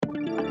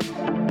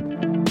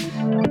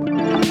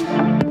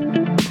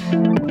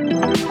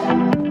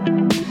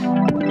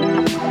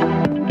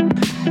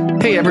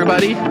Hey,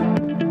 everybody.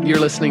 You're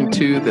listening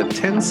to the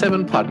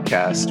 10-7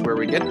 podcast, where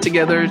we get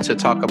together to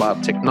talk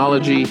about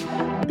technology,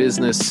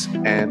 business,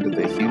 and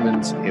the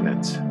humans in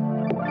it.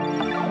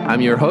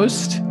 I'm your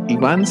host,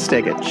 Ivan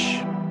Stegic.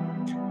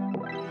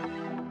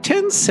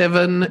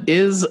 10-7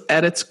 is,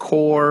 at its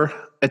core,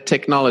 a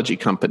technology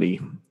company.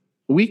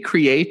 We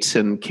create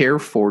and care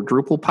for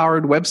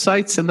Drupal-powered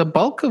websites, and the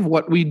bulk of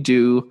what we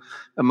do,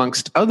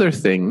 amongst other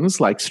things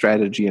like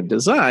strategy and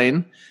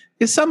design,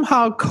 is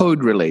somehow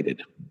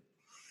code-related.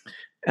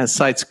 As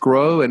sites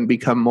grow and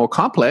become more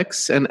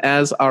complex, and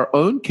as our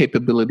own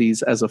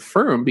capabilities as a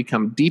firm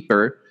become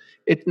deeper,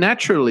 it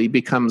naturally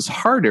becomes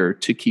harder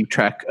to keep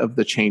track of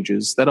the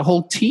changes that a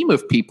whole team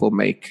of people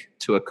make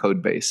to a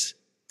code base.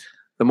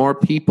 The more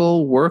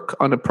people work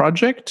on a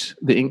project,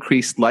 the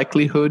increased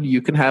likelihood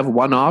you can have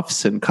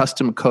one-offs and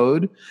custom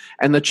code,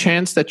 and the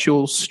chance that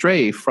you'll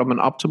stray from an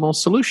optimal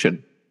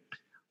solution.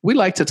 We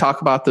like to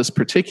talk about this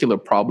particular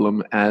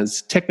problem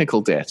as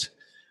technical debt.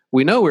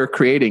 We know we're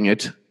creating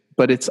it,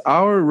 but it's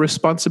our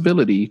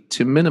responsibility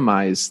to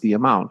minimize the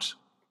amount.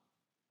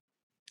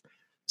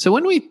 So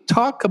when we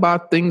talk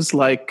about things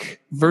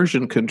like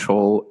version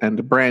control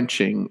and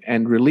branching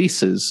and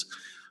releases,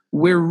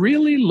 we're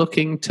really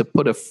looking to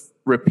put a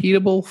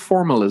repeatable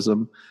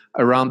formalism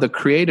around the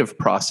creative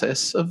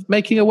process of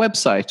making a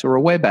website or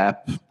a web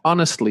app,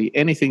 honestly,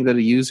 anything that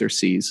a user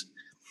sees.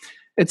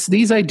 It's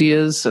these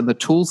ideas and the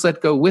tools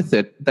that go with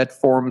it that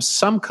form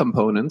some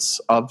components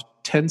of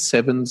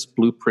 10-7's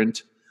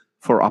blueprint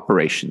for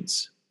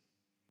operations.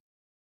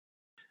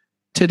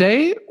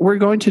 Today, we're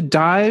going to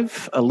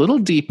dive a little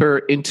deeper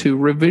into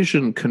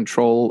revision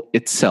control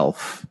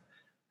itself,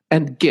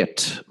 and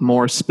Git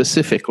more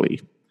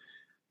specifically.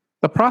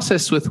 The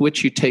process with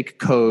which you take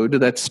code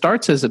that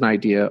starts as an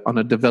idea on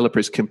a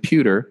developer's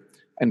computer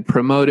and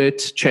promote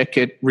it, check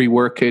it,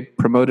 rework it,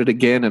 promote it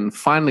again, and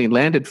finally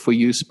land it for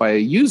use by a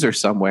user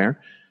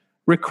somewhere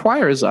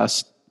requires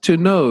us to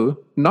know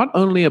not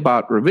only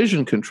about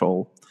revision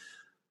control,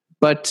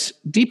 but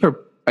deeper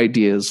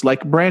ideas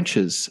like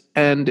branches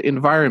and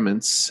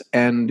environments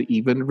and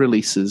even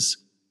releases.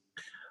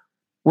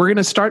 We're going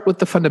to start with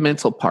the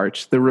fundamental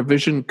part, the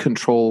revision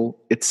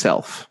control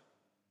itself.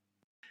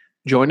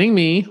 Joining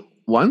me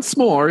once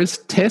more is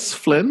Tess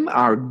Flynn,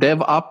 our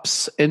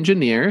DevOps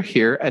engineer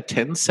here at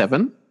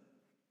 10-7.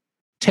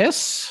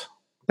 Tess,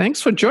 thanks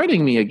for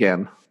joining me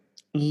again.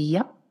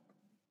 Yep.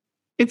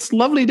 It's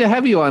lovely to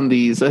have you on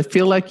these. I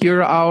feel like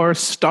you're our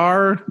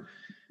star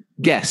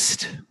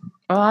guest.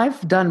 Well,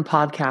 I've done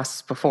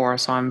podcasts before,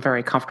 so I'm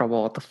very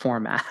comfortable with the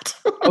format.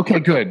 Okay,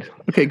 good.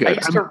 I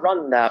used to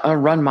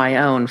run my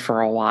own for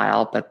a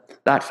while, but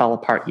that fell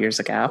apart years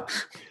ago.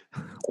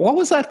 What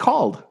was that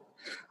called?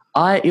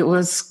 It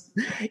was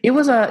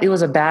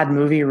a bad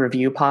movie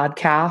review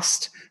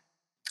podcast.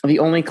 The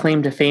only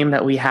claim to fame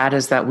that we had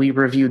is that we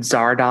reviewed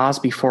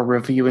Zardoz before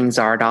reviewing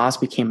Zardoz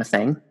became a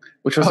thing,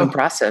 which was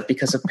impressive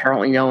because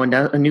apparently no one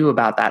knew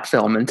about that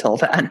film until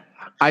then.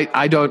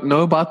 I don't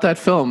know about that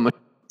film.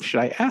 Should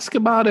I ask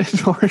about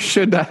it, or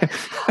should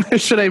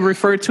I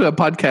refer to a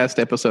podcast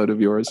episode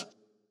of yours?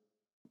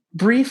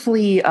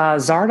 Briefly,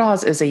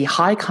 Zardoz is a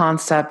high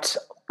concept,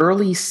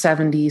 early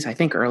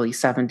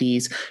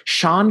 70s,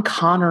 Sean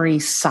Connery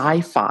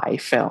sci-fi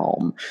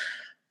film.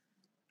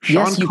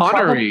 Sean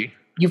Connery.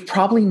 You've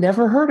probably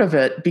never heard of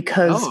it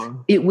because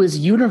it was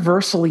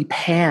universally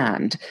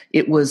panned.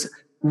 It was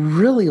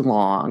really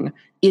long.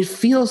 It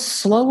feels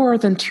slower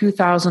than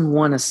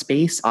 2001: A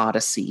Space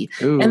Odyssey.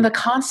 Ooh. And the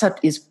concept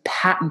is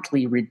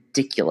patently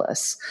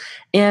ridiculous.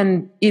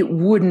 And it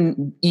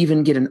wouldn't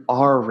even get an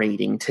R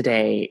rating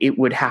today. It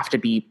would have to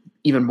be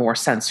even more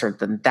censored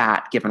than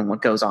that, given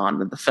what goes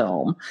on in the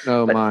film.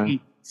 Oh, but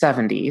my.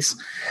 70s.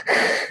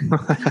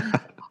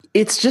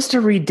 It's just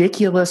a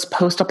ridiculous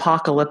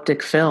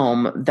post-apocalyptic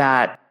film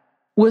that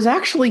was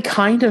actually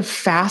kind of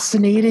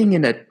fascinating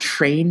in a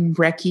train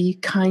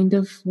wrecky kind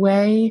of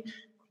way.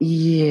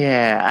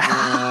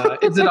 Yeah.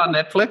 Is it on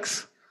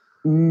Netflix?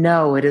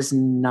 No, it is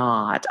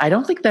not. I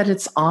don't think that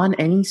it's on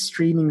any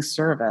streaming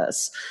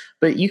service,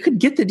 but you could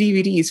get the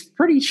DVDs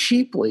pretty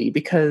cheaply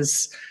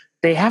because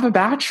they have a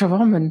batch of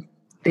them and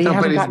they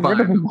haven't gotten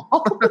rid of them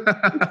all.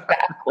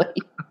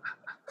 Exactly.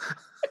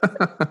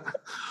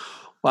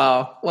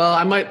 Wow. Well,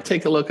 I might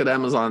take a look at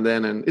Amazon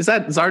then. And is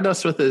that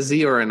Zardoz with a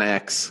Z or an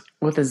X?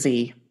 With a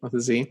Z. With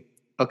a Z?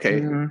 Okay.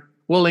 Mm-hmm.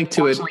 We'll link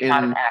to it in...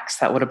 not an X.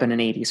 That would have been an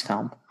 80s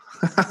film.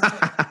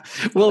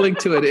 We'll link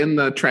to it in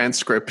the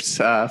transcript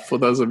for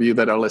those of you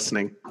that are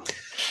listening.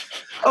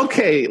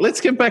 Okay, let's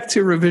get back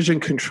to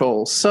revision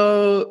control.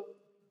 So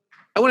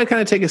I want to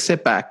kind of take a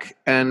step back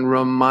and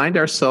remind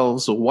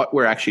ourselves what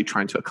we're actually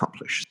trying to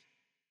accomplish.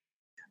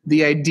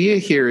 The idea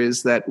here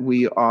is that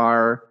we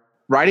are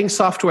writing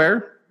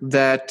software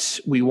that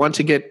we want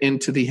to get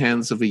into the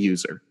hands of a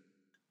user.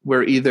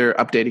 We're either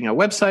updating a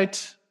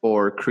website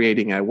or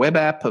creating a web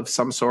app of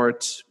some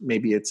sort.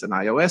 Maybe it's an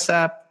iOS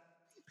app.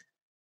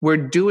 We're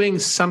doing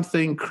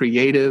something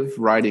creative,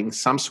 writing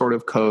some sort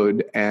of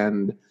code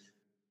and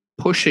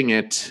pushing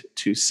it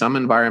to some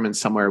environment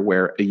somewhere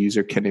where a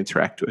user can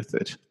interact with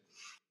it.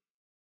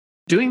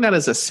 Doing that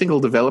as a single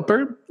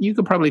developer, you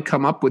could probably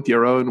come up with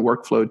your own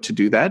workflow to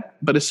do that.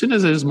 But as soon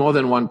as there's more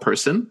than one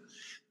person,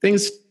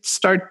 things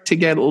start to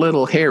get a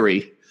little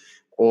hairy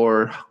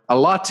or a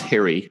lot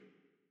hairy.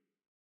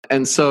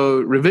 And so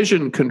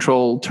revision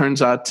control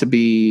turns out to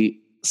be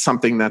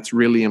something that's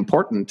really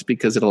important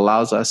because it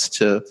allows us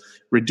to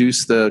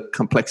reduce the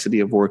complexity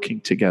of working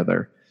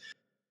together.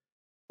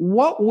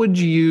 What would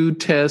you,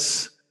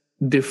 Tess,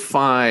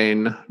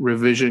 define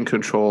revision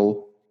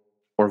control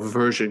or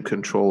version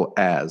control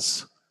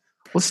as?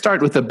 Let's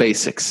start with the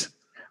basics.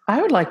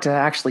 I would like to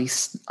actually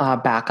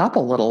back up a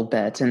little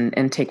bit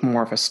and take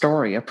more of a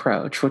story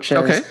approach, which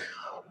is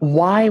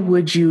why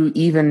would you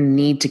even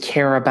need to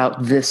care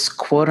about this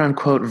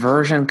quote-unquote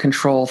version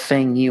control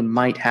thing you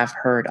might have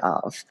heard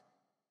of?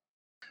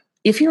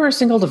 If you're a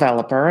single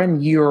developer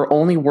and you're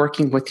only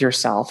working with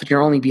yourself and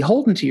you're only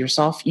beholden to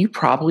yourself, you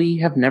probably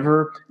have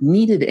never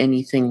needed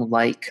anything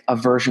like a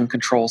version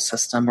control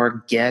system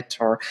or Git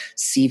or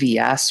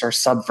CVS or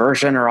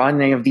Subversion or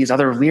any of these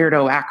other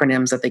weirdo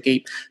acronyms that they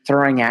keep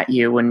throwing at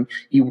you when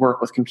you work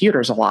with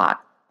computers a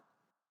lot.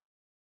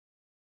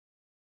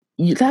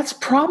 That's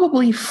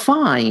probably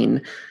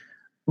fine,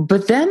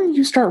 but then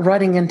you start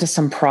running into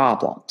some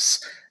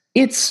problems.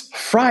 It's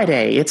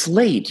Friday. It's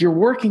late. You're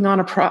working on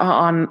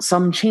on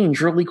some change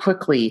really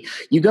quickly.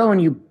 You go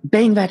and you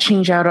bang that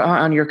change out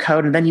on your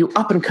code, and then you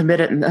up and commit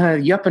it,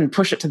 and you up and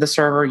push it to the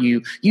server.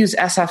 You use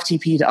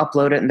SFTP to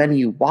upload it, and then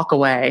you walk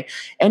away,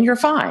 and you're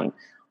fine.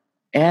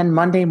 And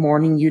Monday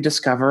morning, you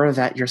discover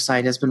that your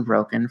site has been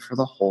broken for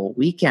the whole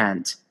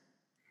weekend,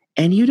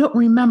 and you don't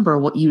remember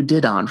what you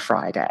did on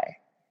Friday.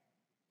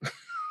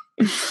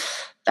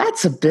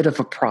 That's a bit of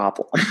a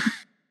problem.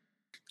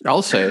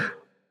 I'll say.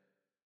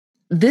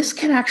 This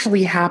can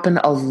actually happen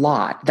a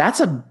lot. That's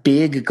a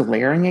big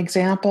glaring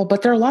example,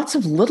 but there are lots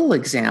of little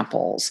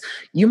examples.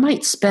 You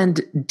might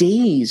spend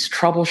days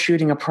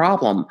troubleshooting a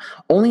problem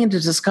only to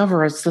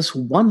discover it's this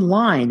one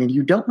line and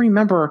you don't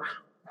remember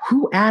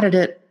who added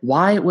it,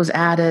 why it was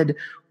added,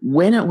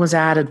 when it was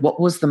added, what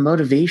was the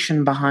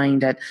motivation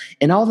behind it,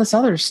 and all this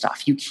other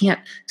stuff. You can't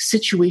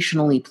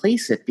situationally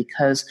place it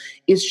because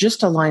it's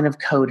just a line of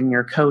code in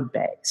your code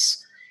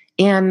base.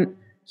 And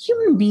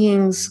human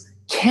beings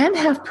can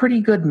have pretty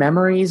good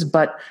memories,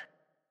 but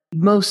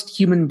most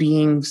human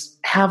beings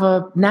have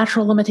a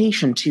natural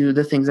limitation to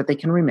the things that they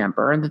can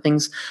remember and the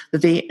things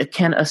that they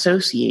can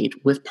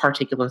associate with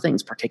particular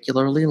things,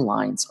 particularly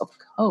lines of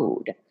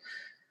code.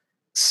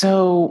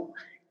 So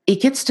it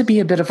gets to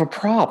be a bit of a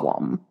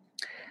problem.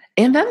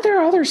 And then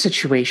there are other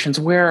situations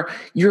where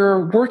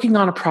you're working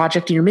on a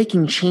project and you're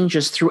making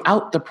changes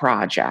throughout the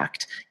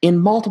project in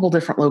multiple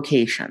different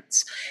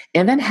locations.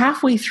 And then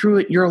halfway through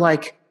it, you're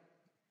like,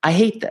 I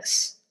hate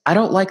this. I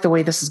don't like the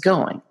way this is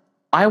going.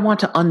 I want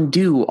to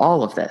undo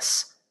all of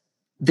this.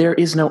 There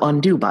is no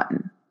undo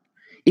button.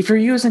 If you're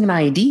using an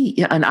IDE,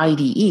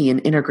 an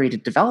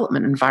integrated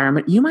development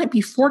environment, you might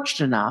be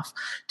fortunate enough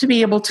to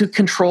be able to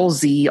Control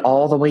Z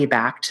all the way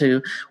back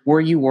to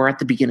where you were at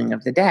the beginning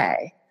of the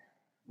day.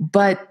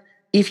 But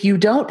if you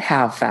don't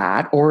have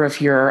that, or if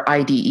your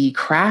IDE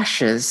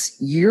crashes,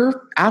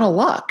 you're out of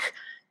luck.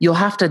 You'll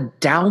have to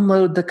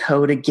download the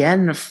code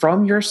again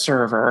from your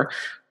server,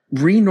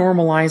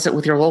 renormalize it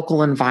with your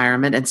local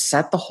environment, and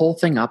set the whole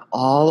thing up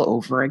all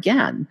over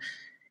again.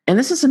 And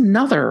this is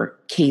another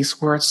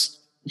case where it's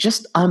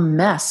just a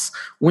mess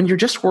when you're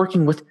just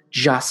working with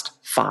just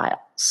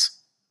files.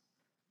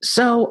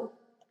 So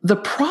the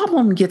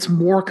problem gets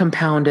more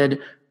compounded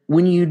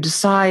when you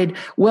decide,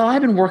 well,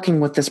 I've been working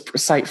with this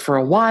site for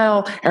a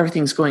while,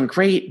 everything's going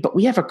great, but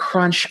we have a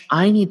crunch,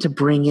 I need to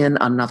bring in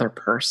another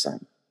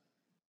person.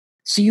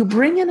 So you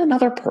bring in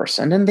another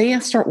person and they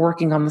start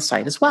working on the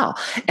site as well.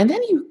 And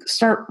then you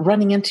start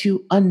running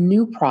into a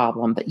new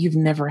problem that you've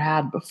never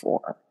had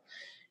before.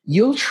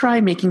 You'll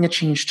try making a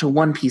change to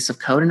one piece of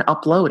code and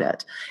upload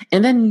it.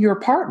 And then your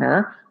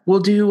partner will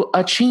do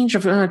a change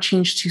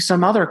to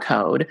some other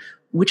code,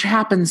 which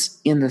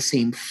happens in the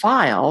same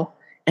file,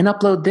 and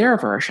upload their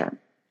version.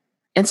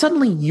 And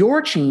suddenly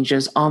your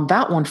changes on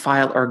that one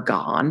file are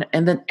gone,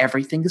 and then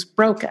everything is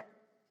broken.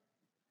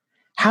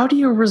 How do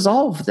you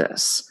resolve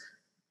this?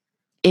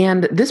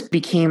 And this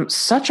became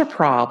such a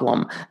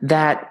problem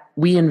that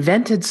we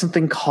invented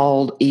something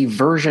called a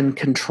version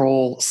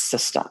control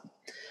system.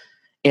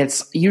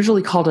 It's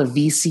usually called a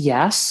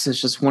VCS.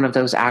 It's just one of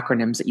those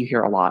acronyms that you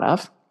hear a lot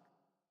of.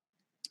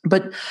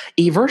 But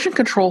a version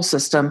control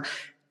system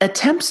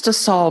attempts to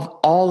solve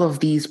all of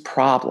these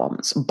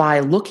problems by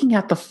looking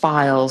at the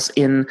files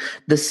in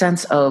the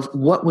sense of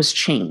what was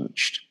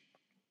changed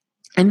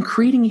and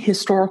creating a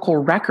historical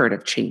record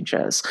of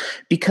changes,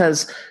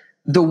 because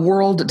the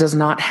world does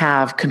not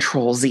have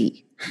Control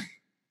Z.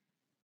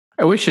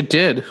 I wish it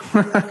did.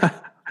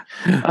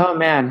 Oh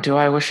man, do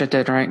I wish it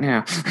did right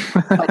now.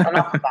 But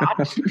enough of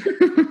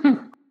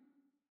that.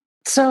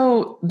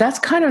 So that's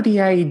kind of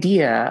the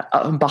idea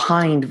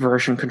behind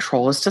version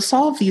control, is to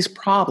solve these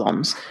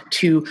problems,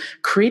 to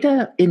create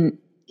a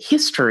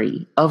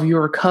history of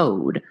your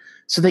code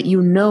so that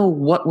you know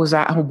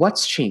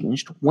what's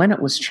changed, when it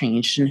was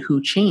changed, and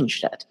who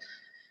changed it.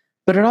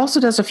 But it also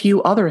does a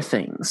few other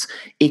things.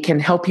 It can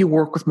help you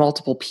work with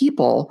multiple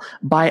people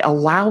by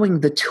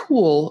allowing the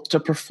tool to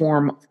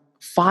perform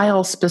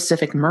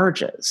file-specific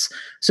merges.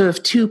 So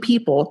if two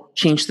people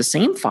change the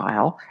same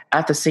file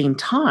at the same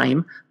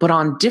time, but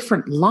on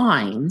different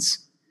lines,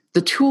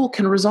 the tool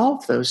can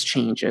resolve those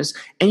changes,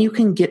 and you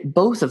can get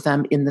both of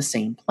them in the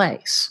same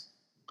place.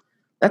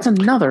 That's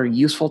another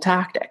useful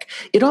tactic.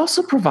 It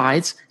also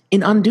provides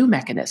an undo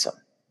mechanism.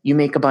 You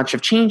make a bunch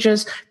of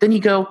changes, then you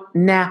go,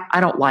 nah,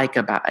 I don't like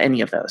about any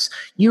of those.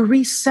 You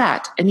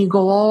reset, and you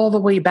go all the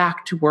way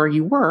back to where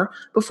you were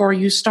before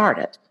you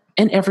started,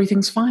 and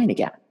everything's fine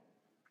again.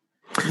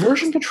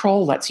 Version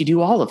control lets you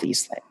do all of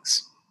these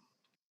things.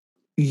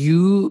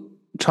 You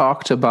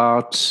talked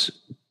about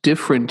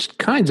different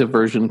kinds of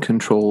version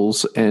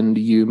controls, and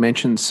you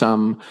mentioned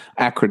some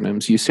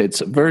acronyms. You said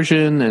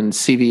Subversion and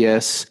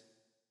CVS.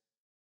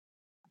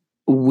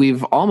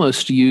 We've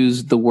almost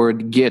used the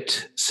word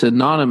Git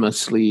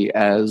synonymously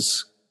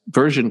as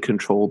version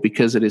control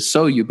because it is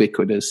so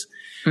ubiquitous.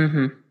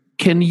 Mm-hmm.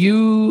 Can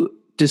you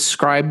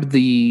describe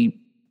the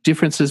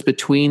differences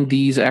between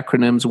these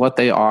acronyms, what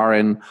they are,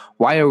 and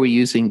why are we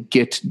using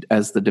Git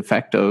as the de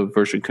facto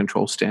version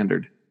control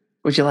standard?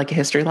 Would you like a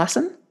history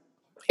lesson?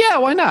 Yeah,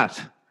 why not?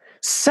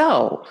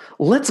 So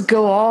let's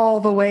go all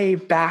the way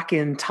back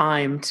in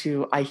time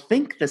to, I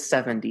think, the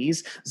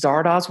 70s.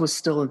 Zardoz was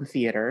still in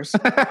theaters.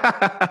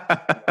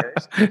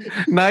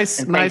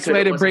 Nice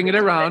way to bring it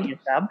around.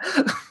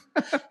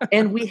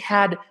 And we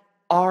had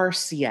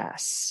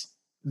RCS,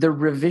 the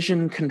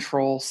revision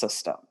control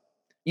system.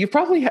 You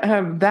probably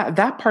have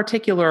that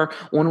particular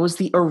one was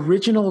the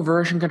original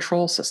version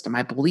control system.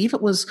 I believe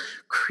it was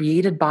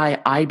created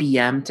by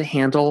IBM to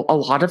handle a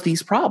lot of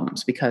these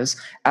problems because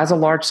as a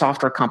large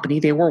software company,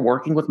 they were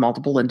working with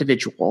multiple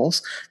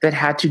individuals that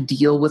had to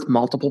deal with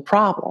multiple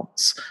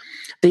problems.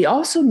 They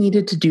also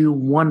needed to do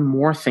one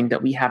more thing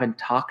that we haven't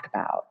talked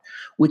about,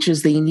 which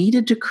is they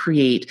needed to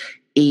create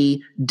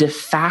a de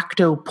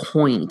facto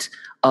point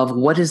of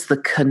what is the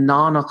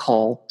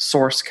canonical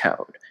source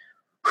code.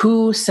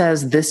 Who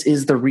says this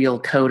is the real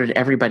code and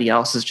everybody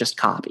else is just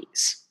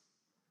copies?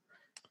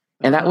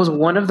 And that was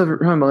one of the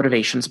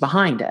motivations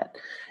behind it.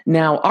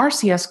 Now,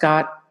 RCS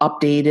got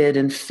updated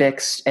and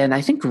fixed and I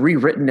think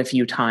rewritten a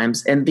few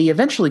times, and they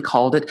eventually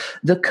called it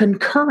the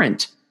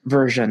concurrent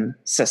version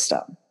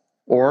system,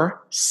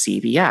 or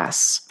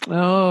CVS.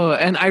 Oh,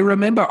 and I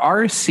remember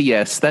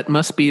RCS. That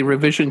must be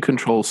revision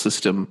control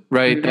system,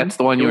 right? Mm-hmm. That's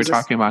the one you were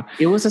talking about.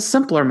 It was a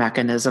simpler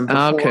mechanism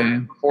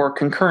before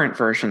concurrent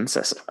version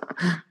system.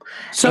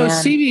 So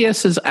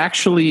CVS is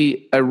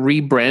actually a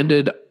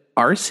rebranded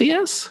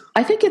RCS?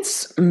 I think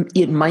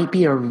it might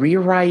be a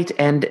rewrite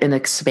and an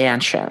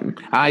expansion.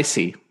 I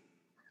see.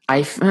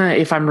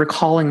 If I'm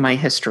recalling my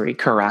history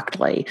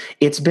correctly,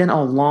 it's been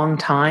a long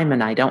time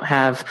and I don't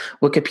have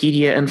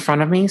Wikipedia in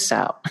front of me,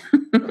 so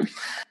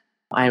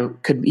I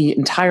could be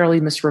entirely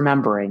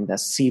misremembering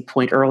this. See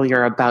point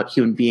earlier about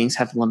human beings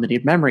have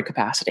limited memory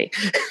capacity.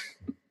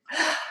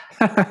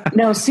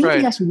 No,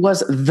 CVS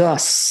was the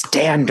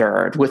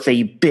standard with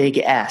a big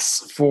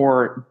S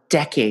for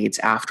decades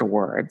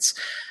afterwards.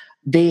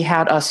 They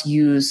had us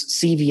use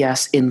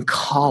CVS in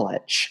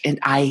college, and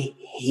I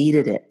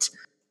hated it.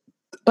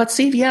 But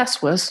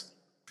CVS was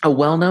a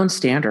well-known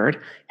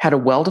standard, had a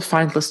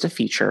well-defined list of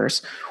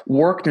features,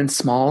 worked in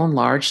small and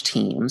large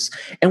teams,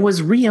 and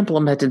was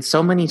re-implemented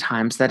so many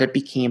times that it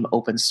became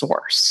open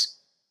source.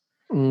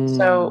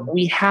 So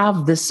we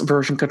have this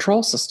version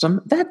control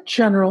system that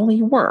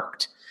generally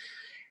worked,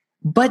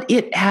 but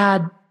it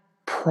had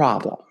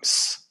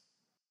problems.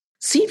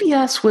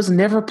 CVS was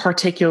never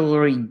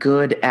particularly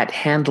good at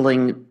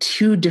handling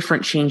two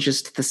different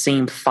changes to the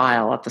same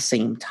file at the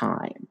same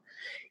time.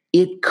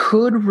 It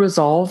could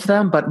resolve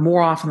them, but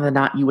more often than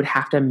not, you would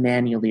have to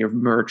manually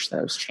merge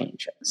those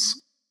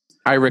changes.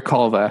 I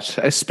recall that,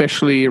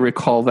 especially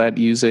recall that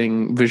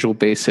using Visual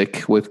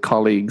Basic with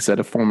colleagues at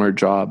a former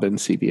job in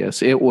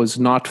CVS. It was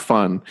not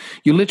fun.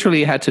 You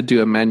literally had to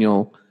do a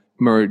manual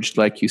merge,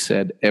 like you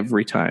said,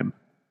 every time.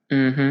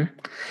 Mm-hmm.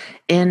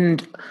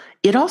 And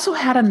it also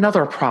had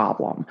another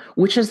problem,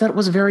 which is that it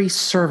was very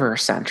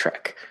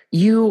server-centric.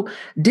 You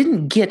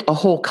didn't get a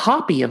whole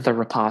copy of the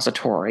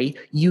repository.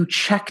 You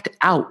checked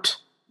out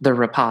the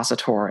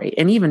repository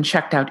and even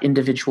checked out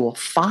individual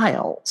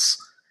files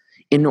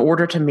in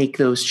order to make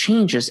those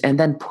changes and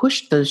then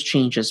pushed those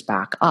changes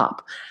back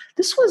up.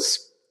 This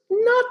was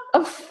not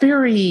a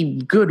very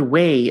good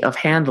way of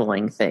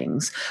handling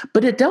things,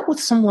 but it dealt with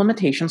some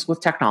limitations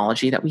with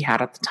technology that we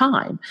had at the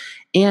time,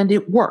 and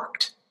it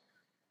worked.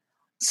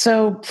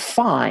 So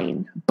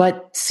fine,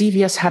 but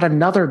CVS had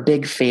another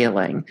big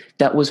failing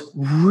that was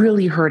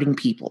really hurting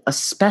people,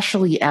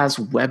 especially as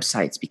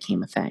websites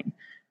became a thing,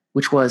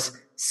 which was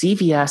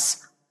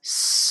CVS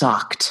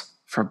sucked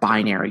for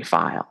binary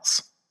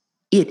files.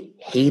 It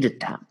hated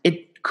them.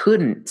 It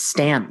couldn't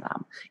stand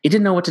them. It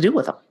didn't know what to do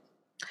with them.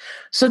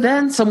 So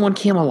then someone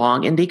came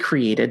along and they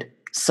created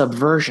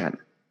Subversion,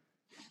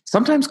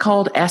 sometimes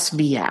called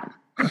SVN.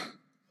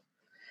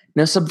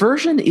 Now,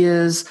 Subversion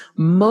is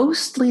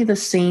mostly the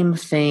same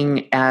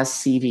thing as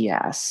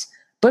CVS,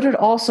 but it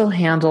also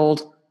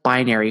handled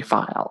binary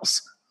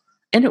files.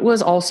 And it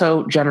was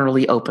also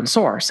generally open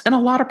source, and a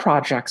lot of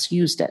projects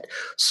used it.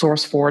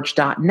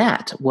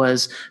 SourceForge.net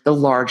was the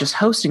largest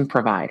hosting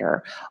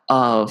provider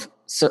of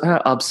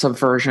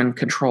subversion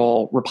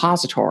control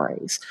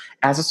repositories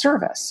as a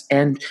service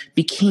and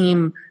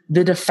became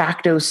the de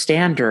facto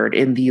standard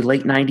in the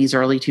late 90s,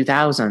 early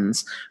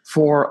 2000s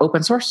for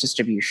open source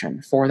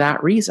distribution for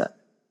that reason.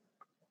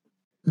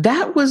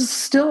 That was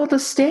still the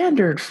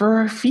standard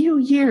for a few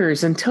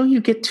years until you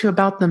get to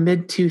about the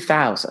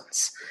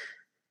mid-2000s.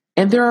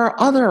 And there are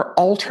other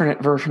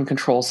alternate version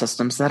control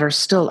systems that are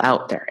still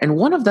out there. And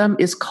one of them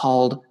is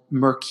called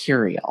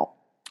Mercurial.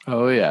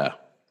 Oh, yeah.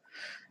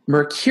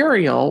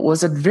 Mercurial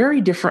was a very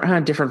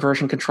different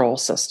version control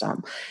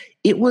system.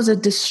 It was a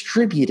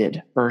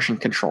distributed version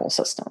control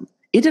system.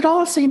 It did all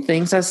the same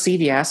things as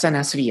CVS and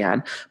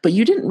SVN, but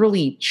you didn't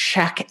really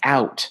check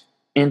out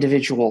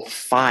individual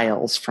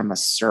files from a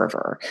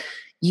server.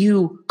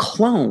 You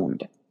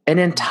cloned an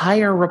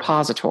entire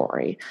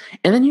repository,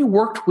 and then you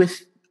worked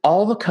with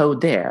all the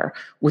code there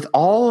with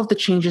all of the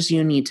changes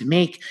you need to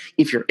make.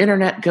 If your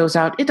internet goes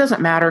out, it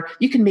doesn't matter.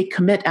 You can make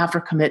commit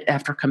after commit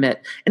after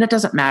commit, and it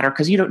doesn't matter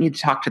because you don't need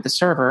to talk to the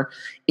server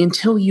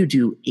until you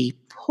do a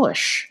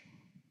push,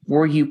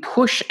 where you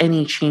push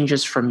any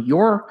changes from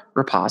your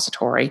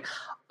repository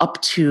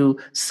up to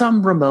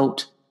some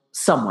remote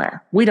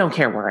somewhere. We don't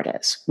care where it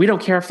is. We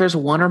don't care if there's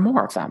one or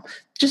more of them,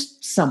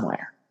 just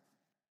somewhere.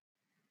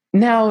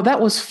 Now, that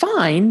was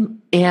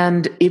fine,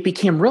 and it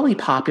became really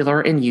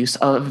popular in use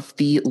of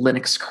the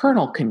Linux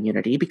kernel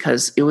community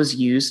because it was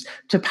used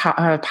to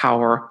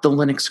power the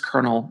Linux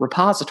kernel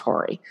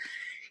repository,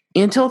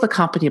 until the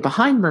company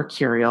behind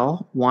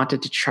Mercurial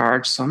wanted to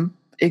charge some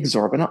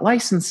exorbitant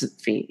license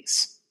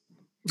fees.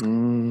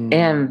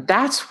 And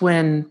that's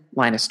when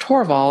Linus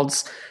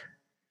Torvalds,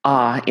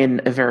 in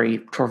a very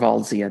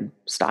Torvaldsian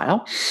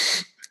style,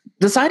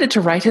 decided to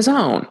write his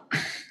own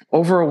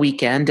over a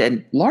weekend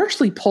and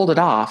largely pulled it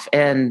off.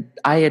 And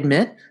I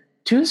admit,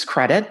 to his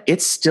credit,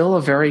 it's still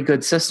a very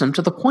good system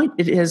to the point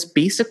it has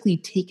basically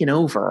taken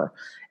over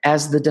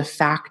as the de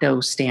facto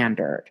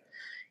standard.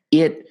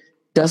 It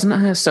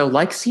doesn't, so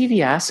like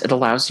CVS, it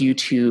allows you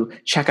to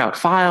check out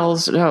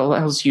files, it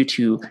allows you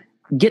to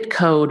get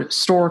code,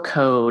 store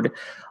code,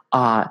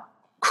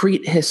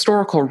 create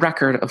historical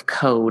record of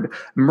code,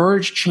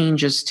 merge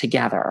changes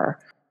together.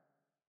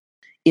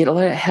 It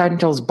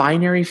handles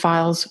binary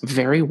files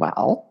very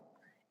well.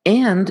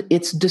 And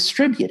it's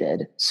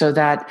distributed so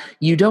that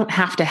you don't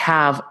have to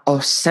have a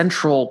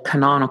central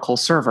canonical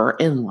server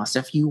unless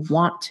if you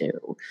want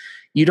to.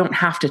 You don't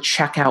have to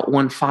check out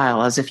one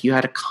file as if you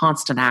had a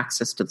constant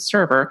access to the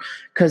server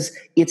because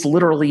it's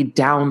literally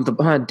down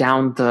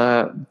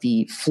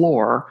the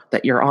floor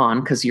that you're on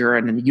because you're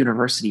in a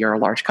university or a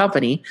large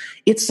company.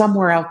 It's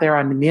somewhere out there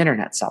on the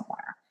internet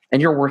somewhere,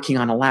 and you're working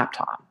on a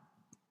laptop.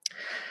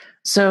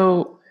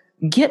 So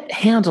Git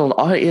handled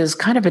is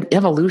kind of an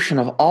evolution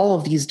of all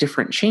of these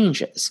different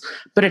changes,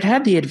 but it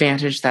had the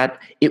advantage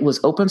that it was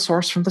open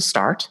source from the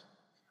start.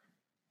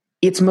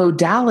 Its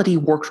modality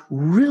worked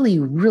really,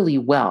 really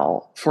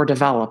well for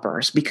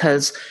developers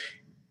because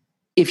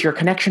if your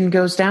connection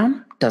goes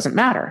down, doesn't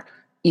matter.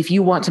 If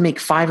you want to make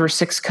 5 or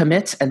 6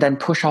 commits and then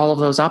push all of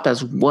those up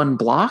as one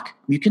block,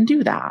 you can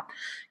do that.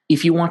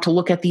 If you want to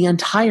look at the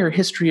entire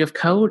history of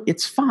code,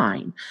 it's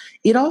fine.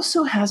 It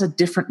also has a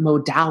different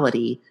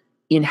modality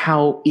in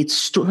how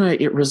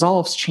it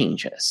resolves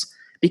changes,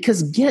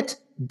 because Git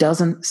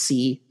doesn't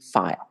see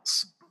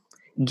files.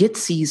 Git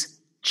sees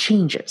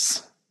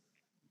changes.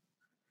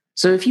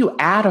 So if you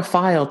add a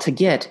file to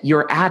Git,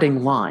 you're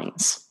adding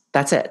lines.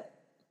 That's it.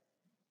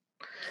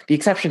 The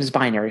exception is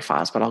binary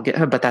files,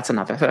 but that's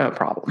another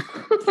problem.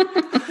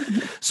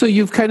 So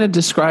you've kind of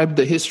described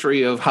the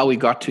history of how we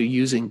got to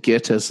using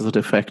Git as the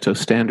de facto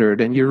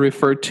standard, and you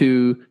referred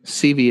to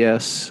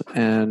CVS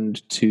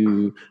and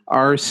to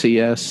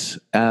RCS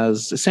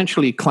as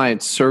essentially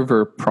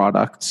client-server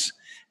products.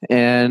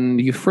 And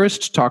you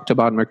first talked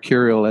about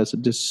Mercurial as a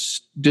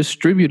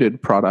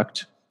distributed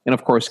product, and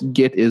of course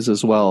Git is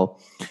as well.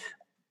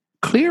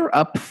 Clear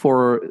up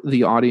for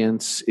the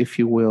audience, if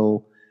you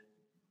will,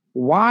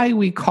 why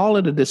we call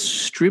it a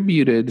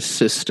distributed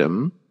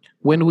system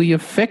when we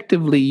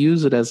effectively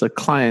use it as a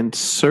client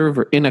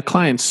server in a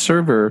client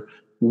server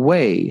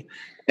way.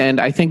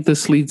 And I think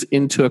this leads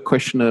into a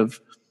question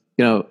of,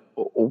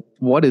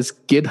 what is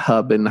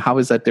GitHub and how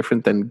is that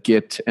different than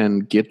Git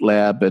and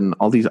GitLab and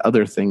all these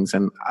other things?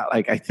 And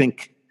I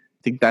think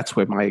that's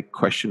where my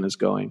question is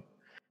going.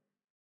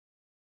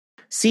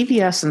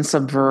 CVS and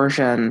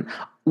Subversion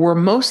were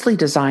mostly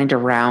designed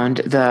around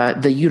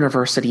the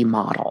university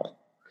model,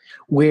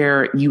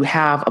 where you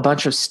have a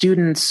bunch of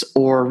students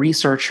or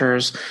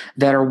researchers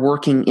that are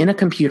working in a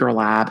computer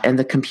lab, and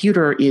the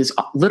computer is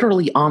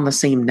literally on the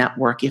same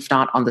network, if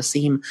not on the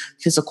same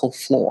physical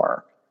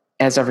floor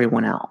as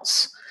everyone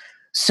else.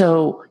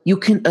 So you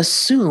can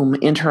assume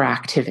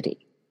interactivity.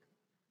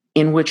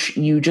 in which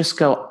you just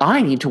go,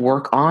 I need to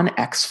work on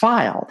X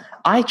file.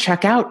 I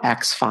check out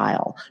X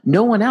file.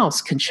 No one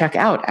else can check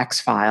out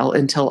X file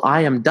until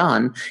I am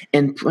done,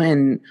 and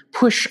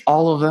push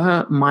all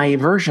of my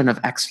version of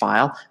X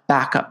file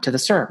back up to the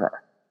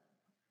server.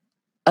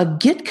 A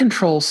Git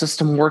control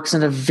system works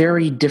in a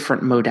very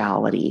different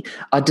modality.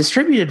 A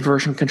distributed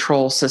version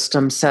control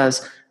system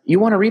says, you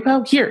want a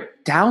repo? Here,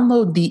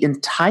 download the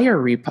entire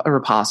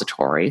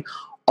repository,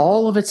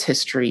 all of its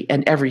history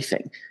and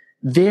everything.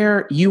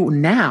 There you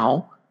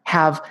now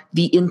have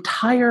the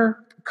entire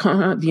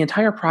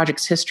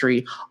project's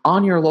history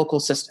on your local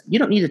system. You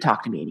don't need to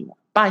talk to me anymore.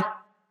 Bye.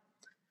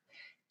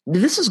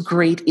 This is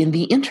great in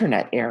the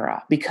internet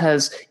era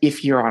because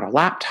if you're on a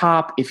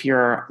laptop, if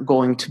you're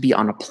going to be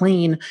on a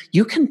plane,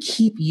 you can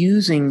keep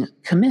using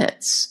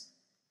commits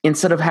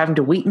instead of having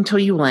to wait until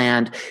you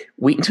land,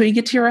 wait until you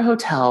get to your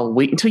hotel,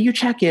 wait until you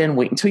check in,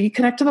 wait until you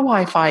connect to the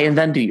Wi-Fi, and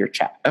then do your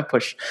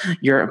push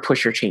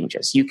your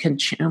changes. You can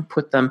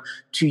put them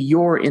to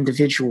your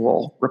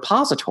individual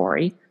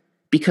repository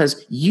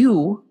because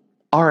you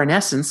are in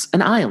essence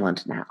an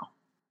island now.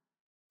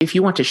 If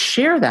you want to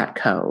share that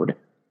code,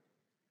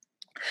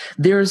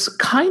 there's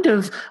kind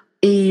of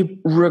a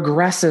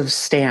regressive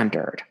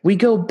standard. We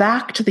go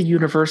back to the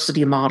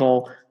university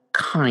model,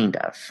 kind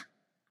of.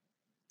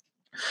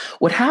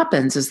 What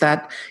happens is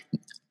that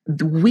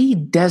we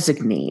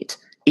designate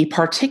a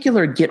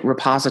particular Git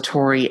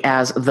repository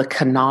as the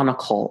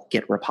canonical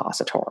Git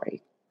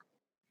repository.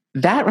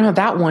 That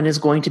one is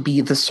going to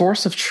be the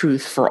source of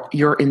truth for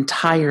your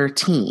entire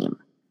team.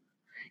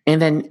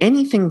 And then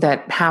anything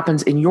that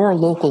happens in your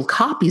local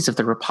copies of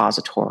the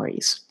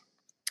repositories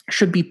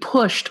should be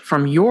pushed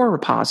from your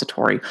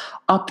repository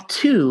up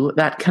to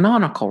that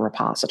canonical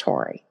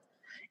repository.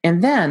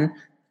 And then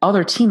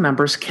other team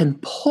members can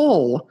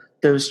pull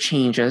those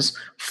changes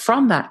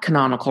from that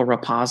canonical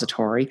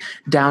repository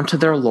down to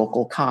their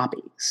local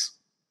copies.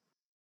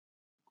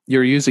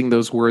 You're using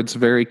those words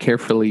very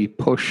carefully,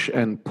 push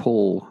and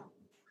pull.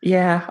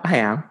 Yeah, I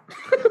am.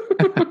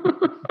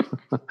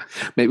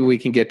 Maybe we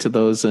can get to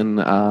those in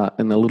a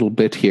little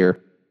bit here.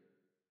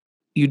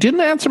 You didn't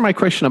answer my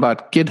question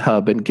about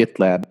GitHub and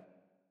GitLab.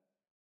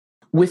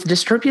 With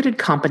distributed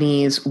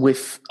companies,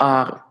 with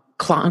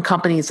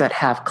companies that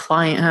have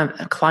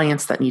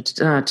clients that need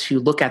to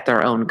look at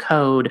their own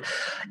code,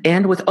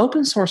 and with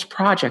open source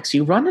projects,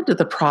 you run into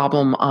the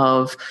problem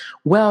of,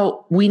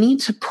 well, we need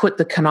to put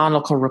the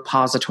canonical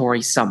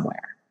repository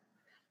somewhere.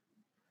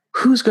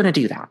 Who's going to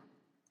do that?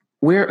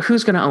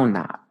 Who's going to own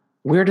that?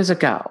 Where does it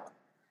go?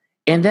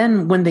 And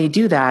then when they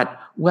do that,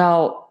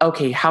 well,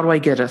 okay, how do I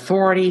get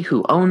authority?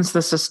 Who owns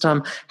the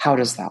system? How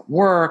does that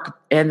work?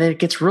 And then it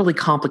gets really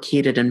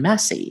complicated and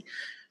messy.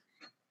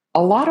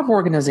 A lot of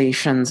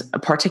organizations,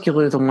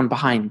 particularly the one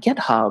behind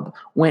GitHub,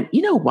 went,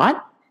 you know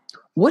what?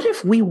 What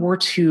if we were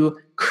to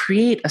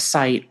create a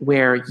site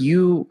where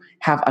you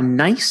have a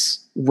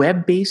nice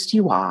web-based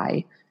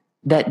UI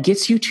that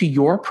gets you to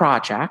your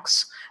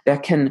projects,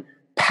 that can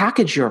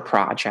package your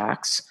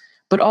projects,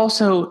 but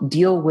also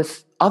deal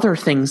with other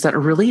things that are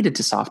related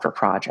to software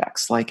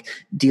projects, like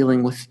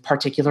dealing with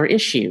particular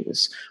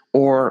issues,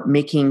 or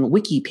making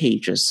wiki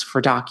pages for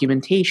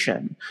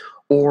documentation,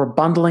 or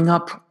bundling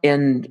up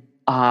and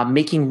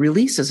making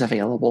releases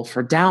available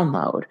for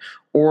download,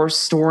 or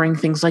storing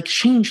things like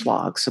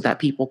changelogs so that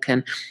people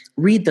can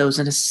read those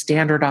in a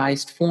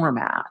standardized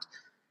format.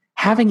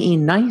 Having a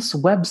nice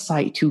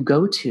website to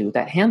go to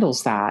that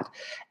handles that,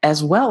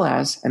 as well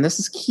as, and this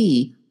is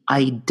key,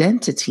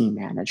 identity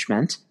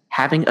management,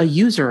 having a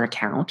user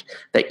account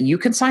that you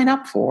can sign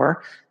up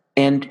for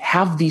and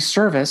have the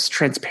service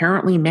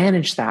transparently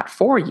manage that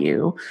for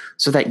you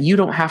so that you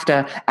don't have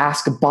to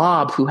ask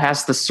Bob, who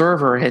has the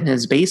server in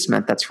his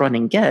basement that's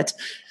running Git,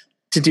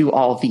 to do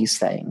all these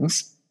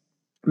things.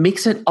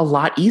 Makes it a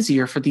lot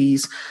easier for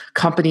these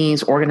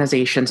companies,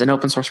 organizations, and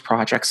open source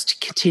projects to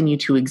continue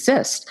to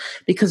exist,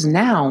 because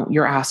now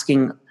you're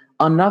asking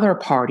another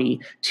party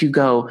to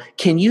go,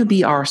 can you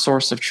be our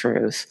source of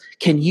truth?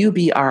 Can you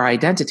be our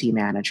identity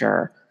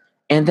manager?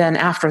 And then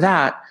after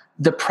that,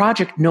 the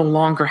project no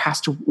longer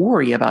has to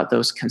worry about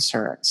those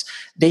concerns.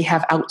 They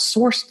have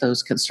outsourced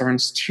those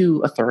concerns to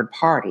a third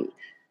party.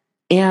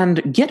 And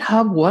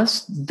GitHub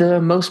was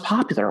the most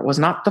popular. It was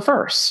not the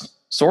first.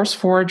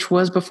 SourceForge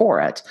was before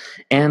it,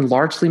 and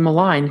largely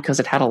maligned because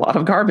it had a lot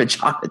of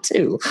garbage on it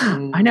too.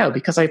 I know,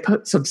 because I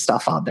put some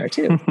stuff on there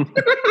too.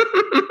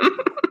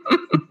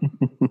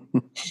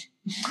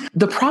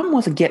 The problem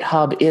with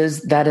GitHub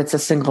is that it's a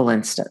single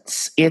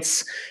instance.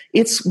 It's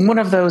one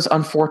of those,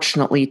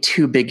 unfortunately,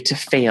 too big to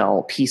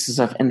fail pieces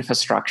of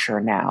infrastructure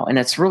now, and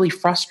it's really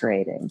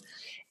frustrating.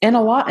 And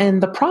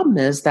the problem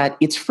is that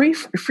it's free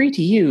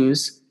to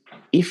use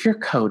if your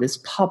code is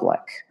public.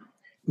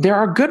 There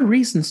are good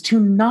reasons to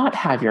not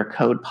have your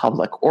code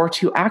public, or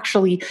to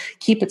actually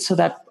keep it so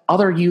that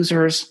other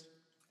users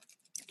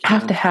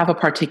have to have a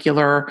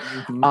particular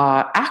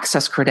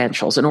access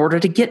credentials in order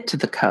to get to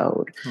the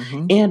code.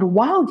 And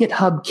while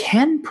GitHub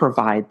can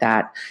provide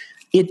that,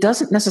 it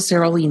doesn't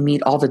necessarily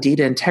meet all the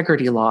data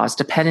integrity laws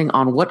depending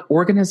on what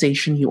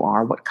organization you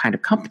are, what kind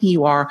of company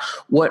you are,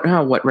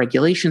 what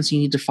regulations you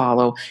need to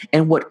follow,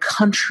 and what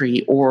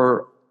country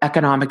or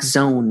economic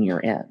zone you're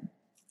in.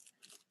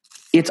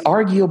 It's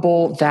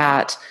arguable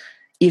that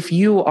if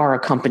you are a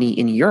company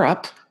in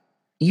Europe,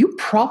 you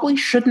probably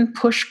shouldn't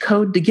push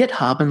code to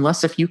GitHub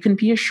unless if you can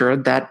be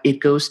assured that it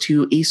goes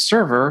to a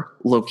server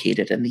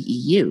located in the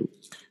EU.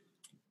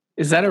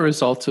 Is that a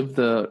result of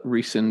the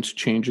recent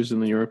changes in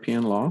the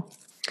European law?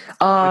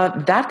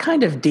 That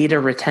kind of data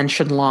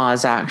retention law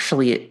is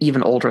actually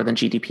even older than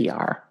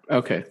GDPR.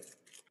 Okay.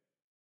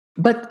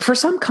 But for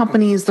some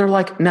companies, they're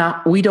like,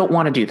 nah, we don't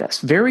want to do this.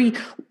 Very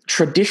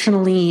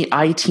traditionally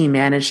IT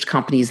managed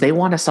companies, they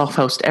want to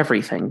self-host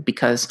everything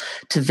because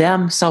to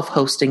them,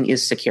 self-hosting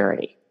is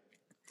security.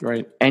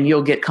 Right. And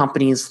you'll get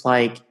companies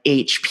like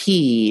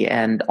HP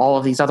and all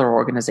of these other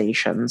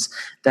organizations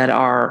that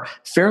are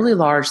fairly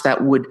large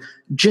that would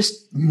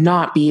just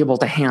not be able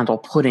to handle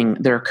putting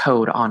their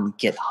code on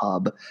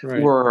GitHub,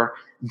 right, or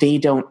they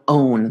don't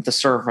own the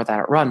server that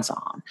it runs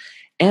on.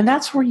 And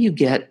that's where you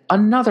get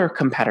another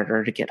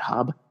competitor to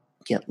GitHub,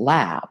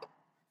 GitLab.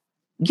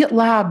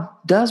 GitLab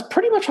does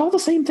pretty much all the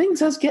same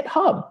things as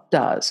GitHub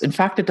does. In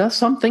fact, it does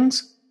some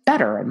things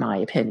better, in my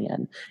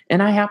opinion.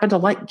 And I happen to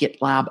like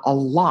GitLab a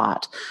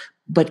lot.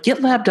 But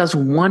GitLab does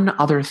one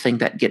other thing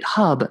that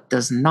GitHub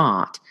does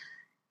not.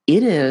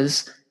 It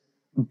is,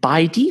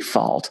 by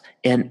default,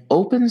 an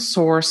open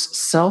source,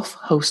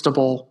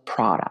 self-hostable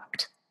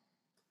product.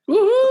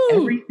 Woohoo!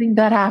 Everything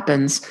that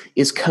happens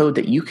is code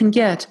that you can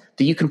get,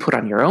 that you can put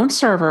on your own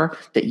server,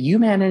 that you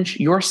manage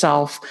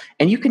yourself,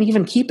 and you can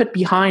even keep it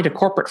behind a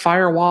corporate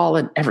firewall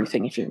and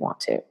everything if you want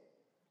to.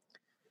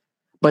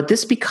 But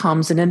this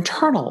becomes an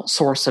internal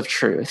source of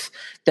truth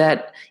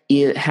that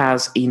it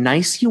has a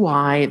nice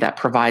UI that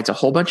provides a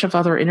whole bunch of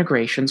other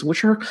integrations,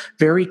 which are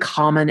very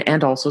common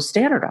and also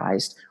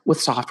standardized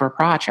with software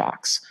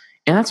projects.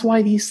 And that's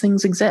why these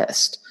things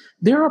exist.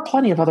 There are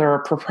plenty of other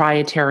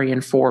proprietary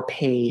and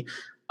for-pay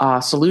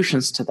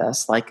solutions to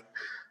this, like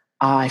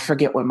I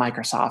forget what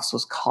Microsoft's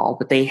was called,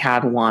 but they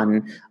had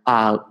one.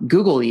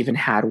 Google even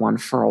had one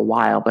for a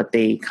while, but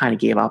they kind of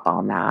gave up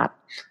on that.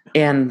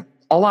 And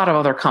a lot of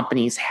other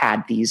companies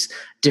had these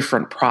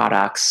different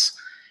products,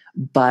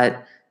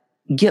 but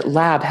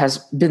GitLab has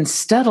been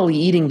steadily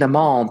eating them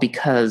all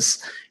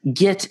because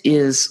Git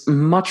is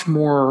much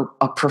more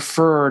a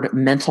preferred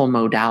mental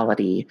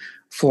modality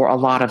for a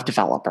lot of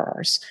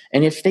developers.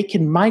 And if they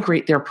can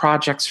migrate their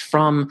projects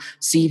from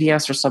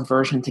CVS or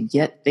Subversion to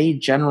Git, they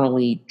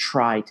generally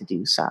try to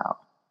do so.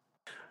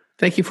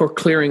 Thank you for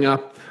clearing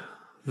up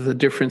the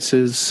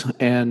differences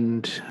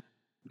and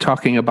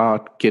talking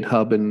about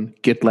GitHub and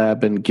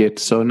GitLab and Git.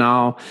 So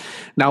now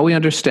we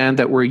understand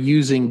that we're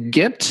using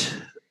Git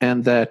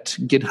and that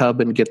GitHub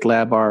and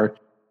GitLab are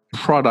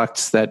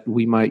products that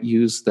we might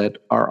use that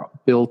are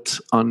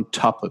built on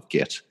top of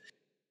Git.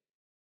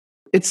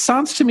 It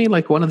sounds to me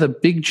like one of the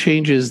big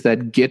changes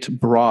that Git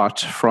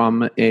brought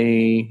from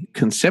a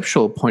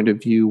conceptual point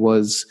of view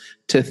was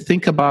to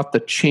think about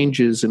the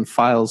changes in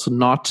files,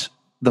 not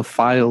the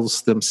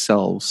files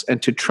themselves,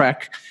 and to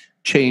track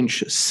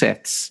change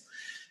sets.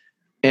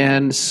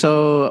 And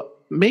so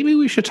maybe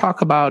we should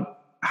talk about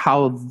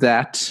how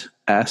that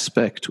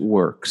aspect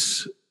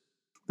works.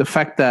 The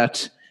fact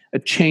that a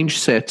change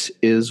set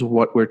is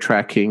what we're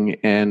tracking,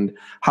 and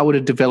how would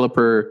a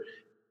developer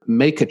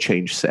make a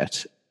change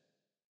set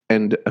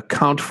and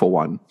account for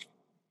one?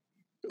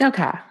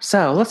 Okay,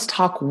 so let's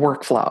talk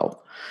workflow.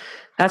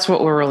 That's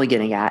what we're really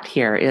getting at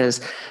here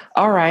is,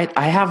 all right,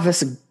 I have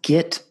this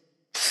Git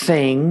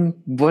thing.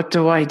 What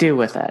do I do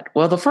with it?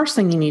 Well, the first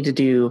thing you need to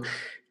do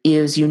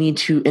is you need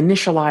to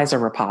initialize a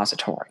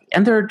repository.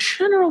 And there are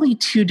generally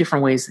two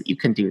different ways that you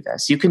can do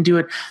this. You can do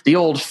it the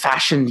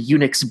old-fashioned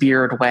Unix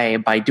beard way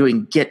by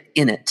doing git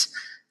init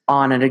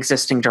on an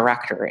existing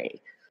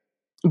directory.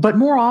 But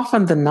more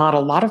often than not, a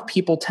lot of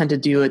people tend to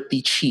do it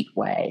the cheat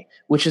way,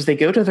 which is they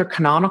go to their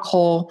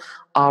canonical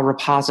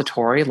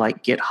repository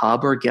like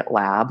GitHub or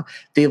GitLab.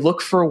 They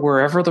look for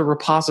wherever the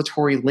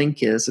repository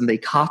link is and they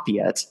copy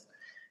it.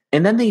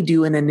 And then they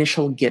do an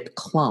initial Git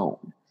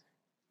clone.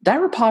 That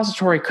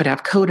repository could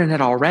have code in it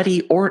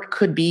already, or it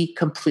could be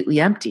completely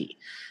empty.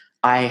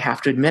 I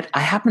have to admit, I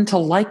happen to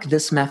like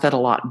this method a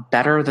lot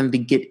better than the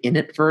Git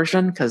init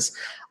version because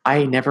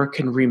I never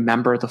can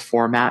remember the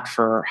format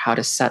for how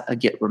to set a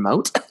Git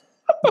remote.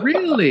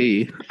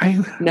 Really?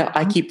 No,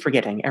 I keep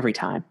forgetting every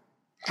time.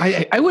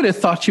 I would have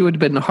thought you would have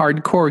been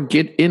hardcore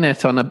Git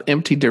init on an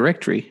empty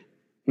directory.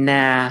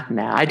 Nah,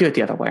 I do it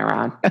the other way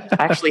around. I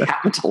actually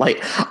happen to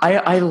like,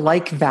 I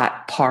like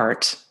that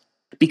part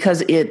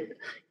because it,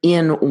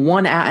 in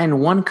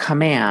one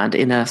command,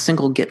 in a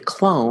single Git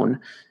clone,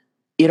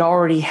 it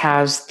already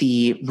has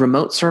the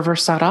remote server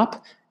set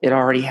up. It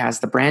already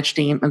has the branch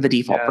name and the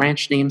default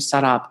branch name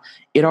set up.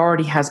 It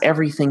already has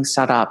everything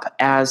set up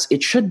as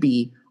it should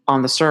be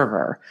on the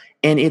server.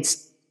 And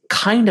it's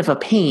kind of a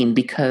pain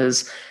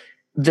because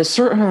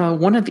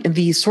one of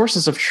the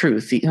sources of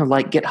truth,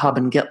 like GitHub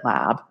and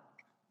GitLab,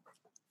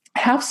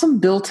 have some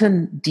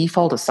built-in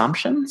default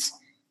assumptions.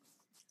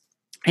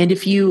 And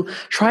if you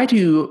try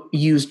to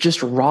use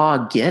just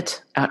raw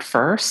Git at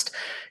first,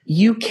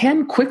 you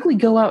can quickly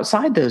go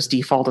outside those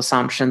default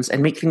assumptions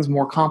and make things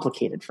more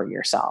complicated for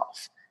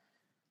yourself.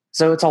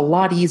 So it's a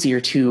lot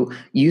easier to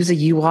use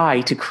a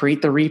UI to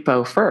create the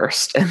repo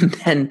first and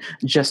then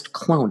just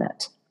clone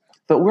it.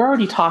 But we're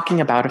already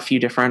talking about a few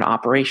different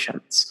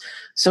operations.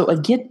 So a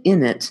git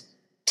init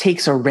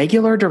takes a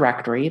regular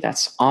directory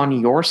that's on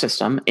your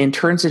system and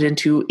turns it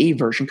into a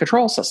version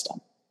control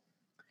system,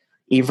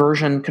 a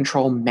version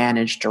control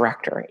managed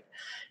directory.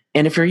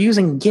 And if you're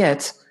using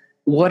Git,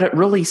 what it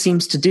really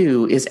seems to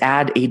do is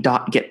add a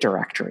 .git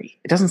directory.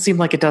 It doesn't seem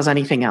like it does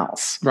anything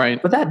else. Right.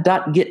 But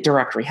that .git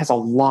directory has a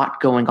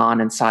lot going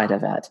on inside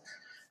of it.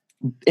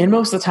 And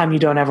most of the time, you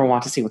don't ever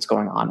want to see what's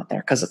going on in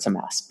there because it's a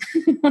mess.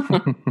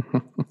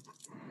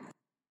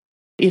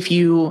 If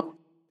you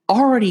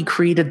already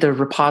created the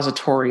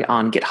repository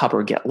on GitHub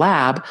or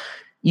GitLab,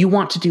 you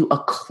want to do a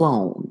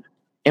clone.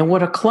 And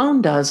what a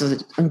clone does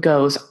is it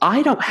goes,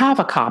 I don't have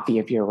a copy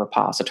of your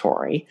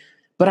repository,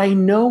 but I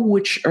know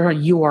which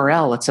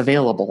URL it's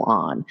available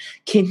on.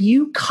 Can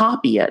you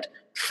copy it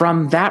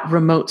from that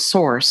remote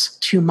source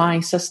to my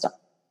system?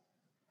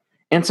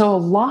 And so a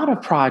lot of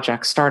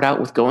projects start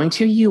out with going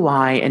to a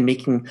UI and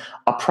making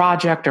a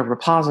project, a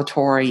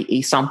repository,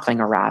 a something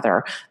or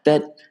rather,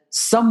 that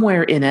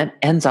somewhere in it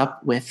ends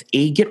up with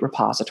a Git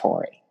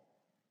repository.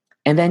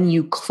 And then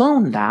you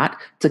clone that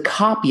to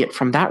copy it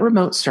from that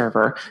remote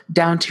server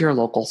down to your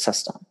local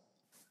system.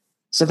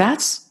 So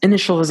that's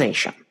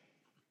initialization.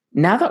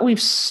 Now that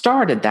we've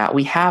started that,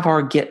 we have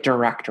our Git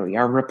directory,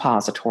 our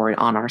repository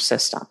on our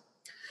system.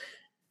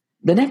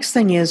 The next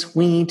thing is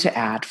we need to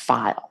add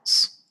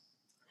files.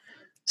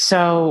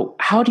 So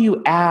how do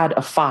you add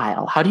a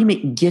file? How do you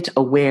make Git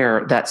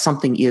aware that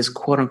something is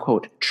quote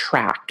unquote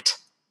tracked?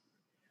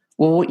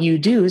 Well, what you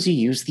do is you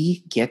use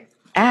the git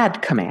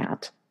add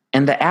command.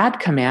 And the add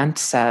command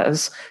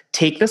says,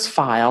 take this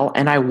file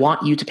and I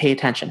want you to pay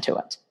attention to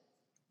it.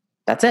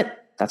 That's it.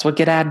 That's what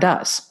git add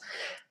does.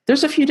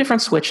 There's a few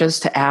different switches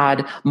to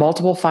add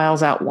multiple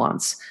files at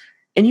once.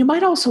 And you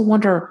might also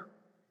wonder,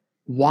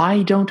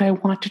 why don't I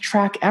want to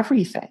track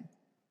everything?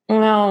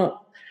 Well,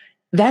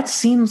 that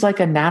seems like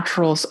a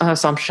natural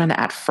assumption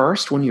at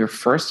first when you're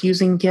first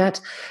using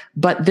Git,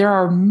 but there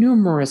are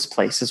numerous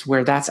places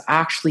where that's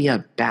actually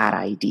a bad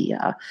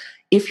idea.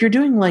 If you're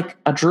doing like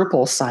a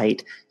Drupal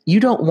site,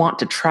 you don't want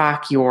to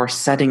track your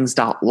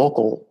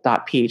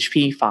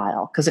settings.local.php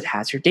file because it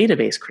has your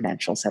database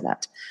credentials in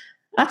it.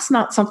 That's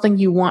not something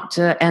you want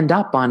to end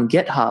up on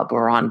GitHub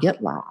or on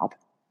GitLab.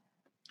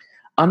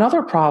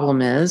 Another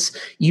problem is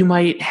you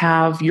might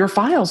have your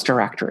files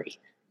directory.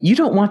 You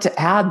don't want to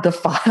add the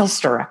files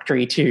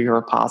directory to your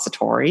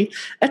repository.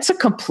 It's a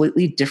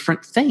completely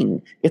different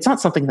thing. It's not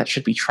something that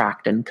should be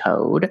tracked in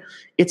code.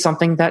 It's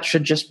something that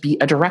should just be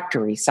a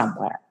directory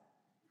somewhere.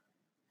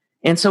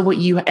 And so what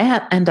you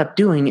end up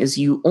doing is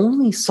you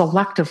only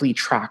selectively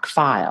track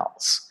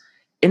files.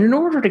 And in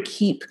order to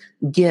keep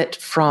Git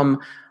from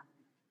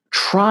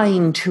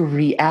trying to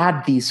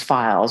re-add these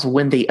files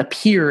when they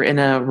appear in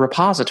a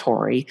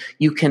repository,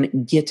 you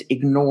can git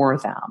ignore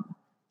them.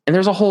 And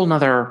there's a whole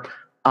nother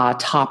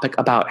topic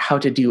about how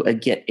to do a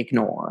git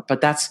ignore,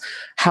 but that's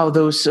how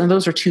those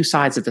are two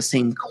sides of the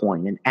same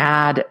coin, an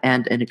add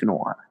and an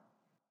ignore.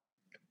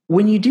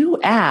 When you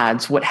do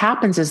adds, what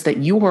happens is that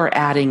you are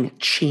adding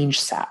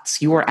change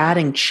sets. You are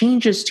adding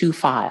changes to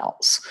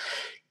files.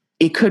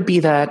 It could be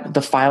that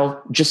the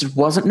file just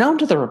wasn't known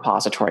to the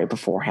repository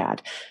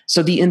beforehand.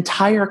 So the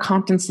entire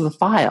contents of the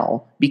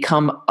file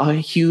become a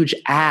huge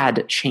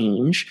add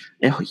change,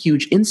 a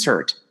huge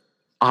insert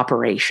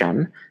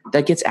operation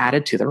that gets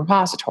added to the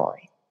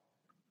repository.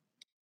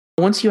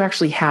 Once you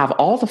actually have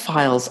all the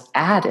files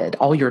added,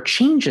 all your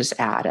changes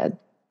added,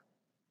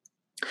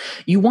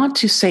 you want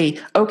to say,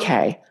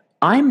 okay,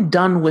 I'm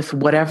done with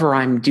whatever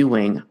I'm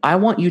doing. I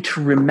want you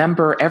to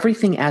remember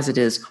everything as it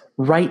is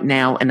right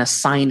now and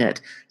assign it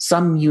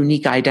some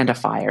unique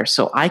identifier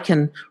so I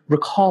can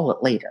recall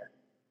it later.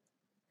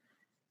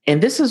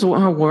 And this is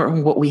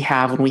what we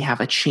have when we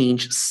have a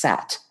change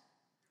set.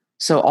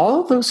 So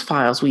all of those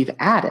files we've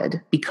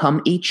added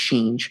become a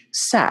change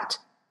set.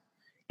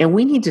 And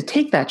we need to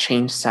take that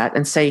change set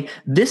and say,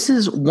 this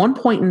is one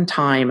point in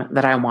time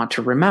that I want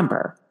to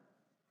remember.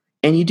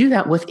 And you do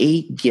that with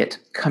a git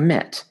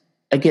commit.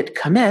 A git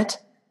commit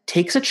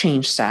takes a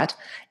change set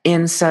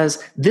and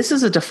says, this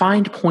is a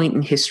defined point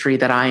in history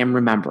that I am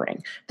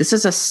remembering. This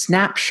is a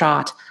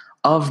snapshot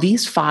of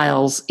these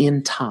files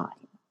in time.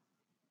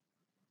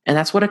 And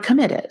that's what a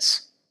commit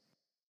is.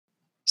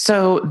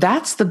 So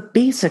that's the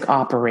basic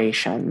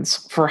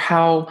operations for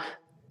how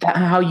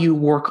you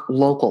work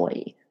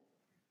locally.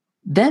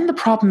 Then the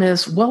problem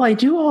is, well, I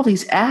do all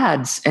these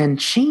adds and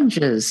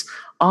changes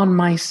on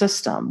my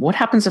system. What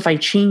happens if I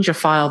change a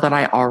file that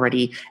I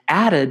already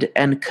added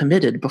and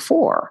committed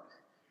before?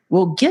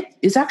 Well, Git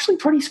is actually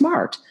pretty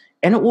smart.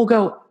 And it will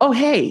go, oh,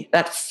 hey,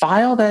 that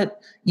file that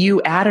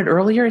you added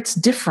earlier, it's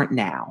different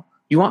now.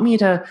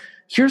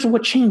 Here's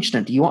what changed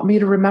it. Do you want me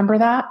to remember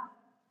that?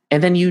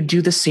 And then you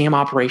do the same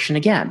operation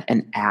again,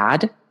 an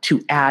add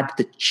to add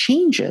the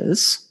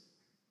changes,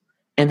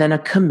 and then a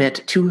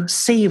commit to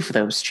save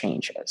those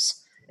changes.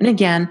 And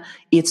again,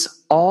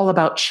 it's all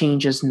about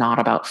changes, not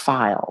about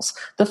files.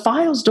 The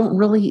files don't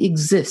really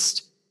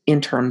exist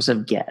in terms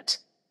of Git.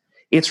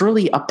 It's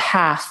really a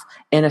path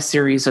and a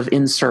series of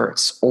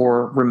inserts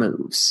or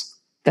removes.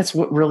 That's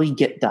what really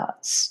Git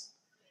does.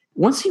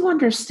 Once you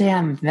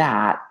understand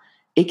that,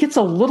 it gets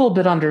a little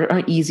bit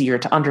easier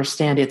to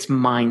understand its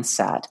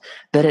mindset,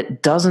 that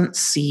it doesn't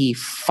see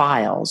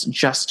files,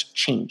 just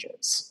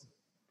changes.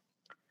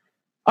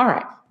 All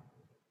right.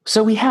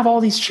 So we have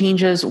all these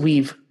changes,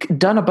 we've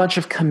done a bunch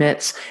of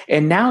commits,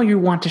 and now you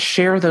want to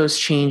share those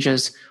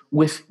changes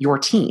with your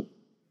team.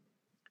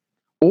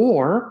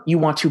 Or you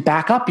want to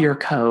back up your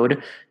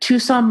code to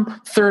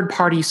some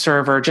third-party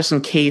server just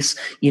in case,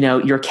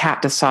 your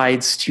cat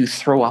decides to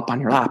throw up on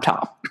your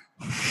laptop.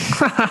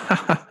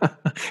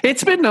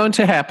 It's been known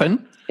to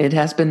happen. It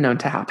has been known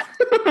to happen.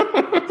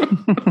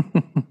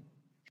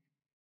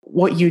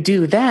 What you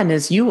do then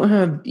is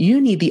you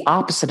need the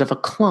opposite of a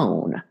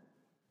clone.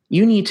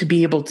 You need to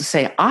be able to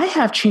say, I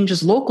have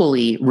changes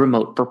locally,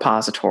 remote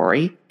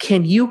repository.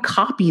 Can you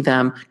copy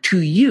them to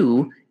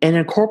you and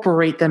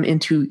incorporate them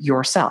into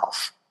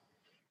yourself?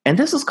 And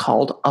this is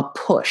called a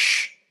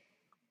push.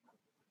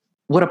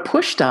 What a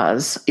push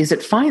does is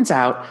it finds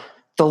out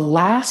the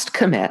last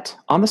commit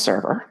on the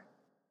server,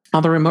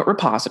 on the remote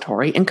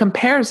repository, and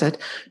compares it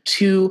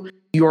to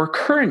your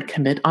current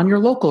commit on your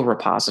local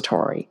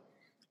repository.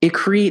 It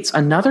creates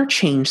another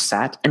change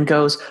set and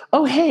goes,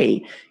 oh,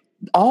 hey,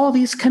 all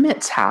these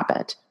commits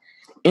happened.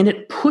 And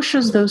it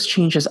pushes those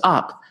changes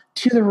up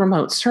to the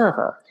remote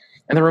server.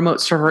 And the remote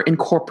server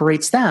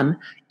incorporates them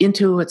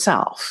into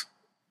itself.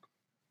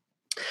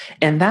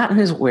 And that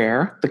is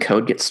where the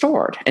code gets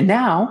stored. And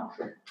now,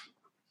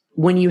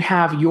 when you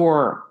have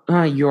your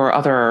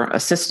other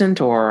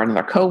assistant or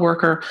another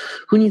coworker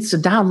who needs to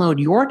download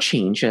your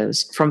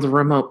changes from the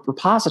remote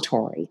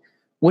repository,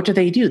 what do?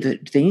 Do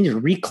they need to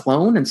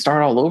reclone and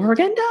start all over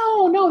again?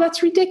 No,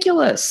 that's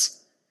ridiculous.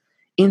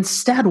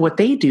 Instead, what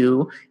they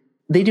do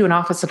an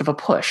opposite of a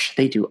push.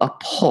 They do a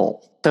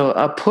pull. So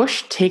a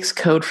push takes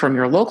code from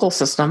your local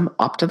system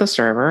up to the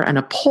server, and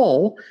a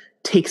pull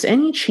takes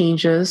any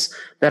changes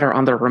that are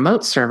on the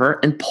remote server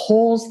and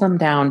pulls them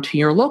down to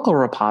your local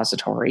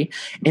repository,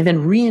 and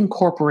then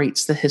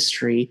reincorporates the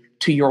history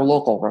to your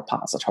local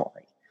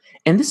repository.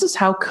 And this is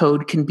how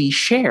code can be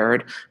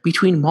shared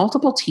between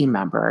multiple team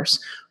members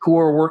who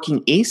are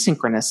working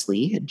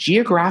asynchronously,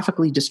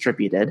 geographically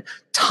distributed,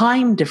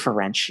 time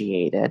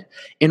differentiated,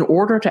 in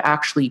order to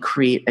actually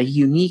create a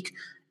unique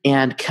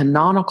and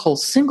canonical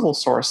single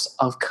source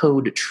of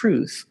code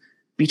truth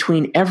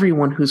between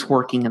everyone who's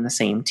working in the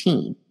same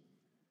team.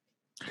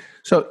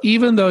 So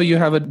even though you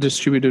have a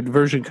distributed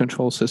version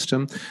control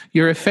system,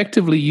 you're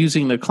effectively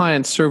using the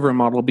client-server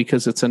model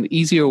because it's an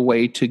easier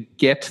way to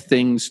get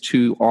things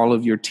to all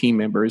of your team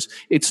members.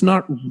 It's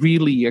not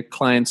really a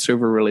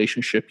client-server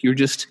relationship. You're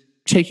just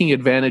taking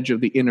advantage of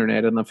the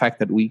internet and the fact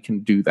that we can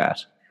do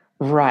that.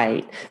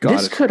 Right.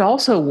 This could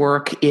also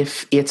work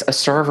if it's a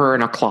server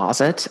in a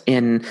closet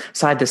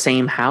inside the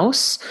same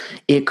house.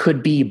 It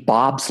could be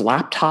Bob's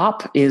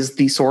laptop is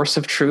the source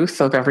of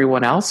truth of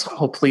everyone else.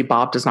 Hopefully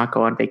Bob does not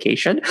go on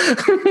vacation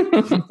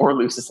or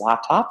lose his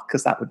laptop,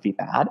 because that would be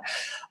bad.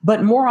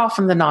 But more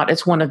often than not,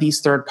 it's one of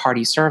these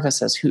third-party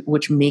services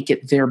which make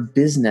it their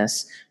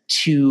business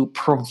to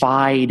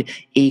provide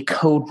a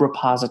code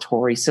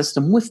repository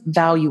system with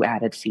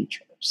value-added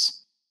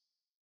features.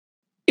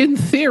 In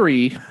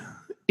theory,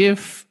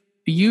 if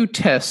you,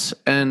 Tess,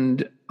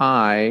 and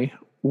I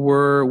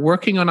were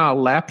working on our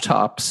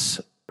laptops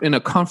in a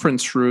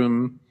conference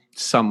room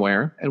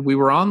somewhere, and we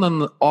were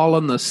all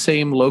on the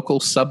same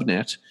local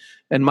subnet,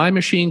 and my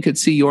machine could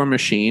see your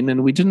machine,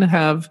 and we didn't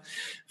have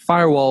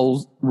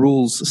firewall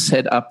rules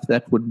set up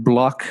that would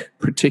block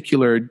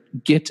particular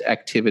Git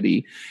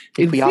activity.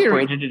 If we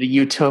operated in a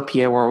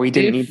utopia where we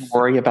didn't need to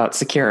worry about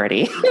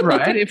security.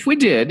 Right.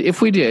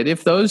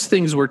 If those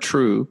things were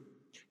true,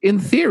 in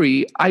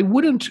theory, I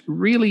wouldn't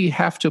really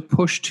have to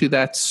push to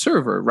that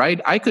server, right?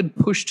 I could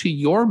push to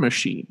your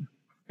machine.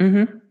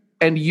 Mm-hmm.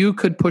 And you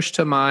could push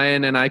to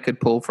mine, and I could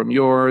pull from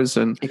yours.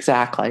 And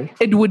exactly.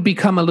 It would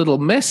become a little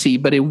messy,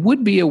 but it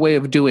would be a way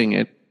of doing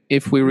it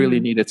if we really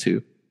needed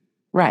to.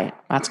 Right.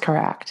 That's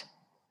correct.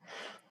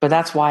 But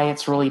that's why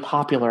it's really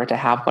popular to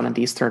have one of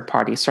these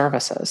third-party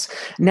services.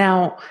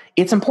 Now,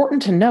 it's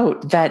important to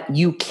note that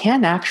you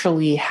can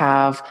actually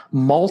have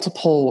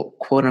multiple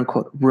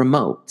quote-unquote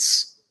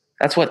remotes.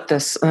 That's what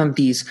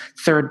these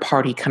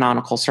third-party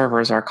canonical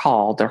servers are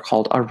called. They're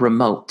called a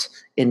remote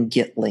in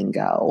Git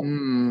lingo.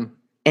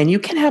 And you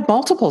can have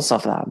multiples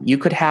of them. You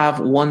could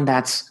have one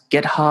that's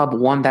GitHub,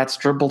 one that's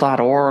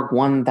Dribble.org,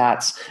 one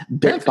that's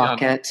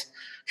Bitbucket.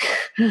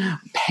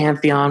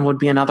 Pantheon would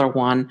be another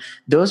one.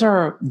 Those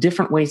are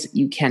different ways that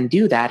you can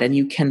do that, and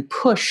you can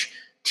push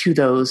to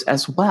those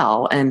as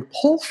well and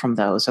pull from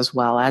those as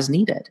well as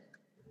needed.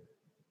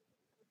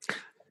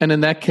 And in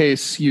that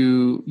case,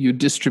 you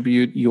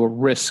distribute your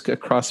risk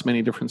across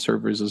many different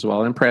servers as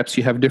well. And perhaps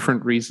you have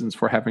different reasons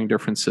for having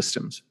different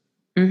systems.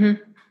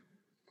 Mm-hmm.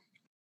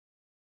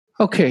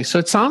 Okay, so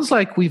it sounds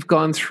like we've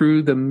gone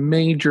through the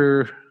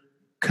major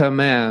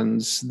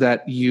commands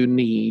that you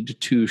need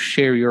to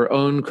share your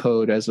own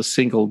code as a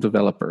single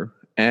developer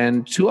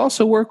and to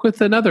also work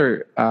with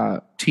another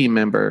team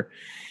member.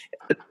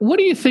 What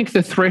do you think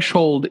the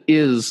threshold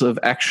is of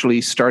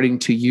actually starting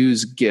to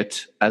use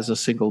Git as a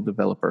single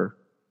developer?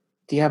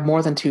 Do you have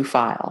more than 2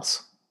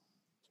 files?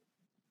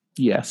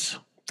 Yes.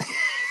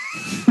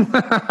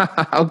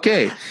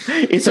 Okay.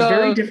 It's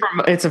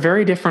a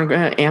very different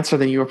answer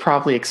than you were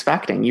probably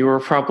expecting. You were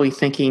probably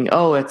thinking,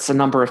 oh, it's a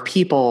number of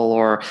people,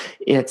 or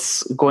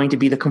it's going to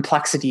be the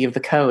complexity of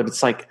the code.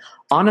 It's like,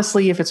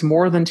 honestly, if it's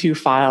more than 2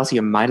 files,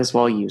 you might as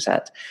well use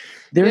it.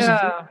 There's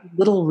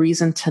little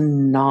reason to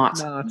not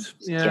use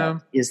Git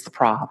is the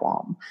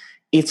problem.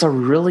 It's a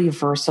really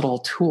versatile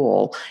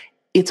tool.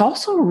 It's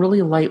also a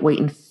really lightweight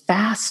and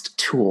fast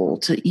tool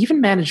to even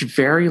manage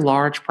very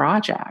large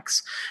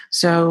projects.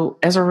 So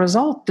as a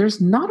result, there's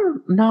not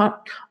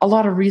a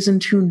lot of reason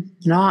to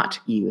not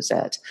use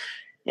it.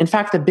 In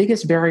fact, the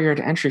biggest barrier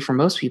to entry for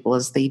most people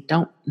is they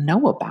don't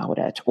know about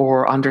it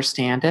or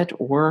understand it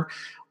or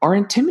are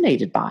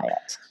intimidated by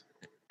it.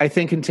 I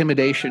think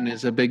intimidation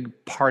is a big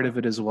part of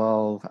it as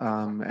well,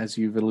 as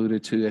you've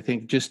alluded to. I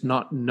think just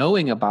not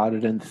knowing about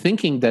it and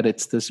thinking that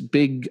it's this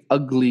big,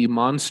 ugly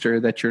monster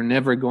that you're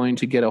never going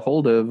to get a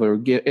hold of or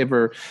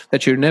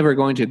that you're never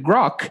going to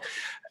grok,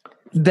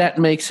 that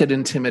makes it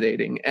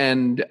intimidating.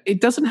 And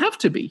it doesn't have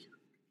to be.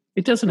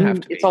 It doesn't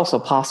have to be. It's also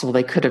possible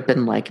they could have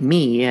been like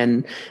me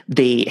and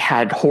they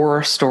had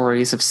horror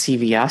stories of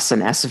CVS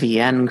and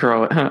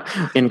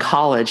SVN in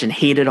college and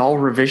hated all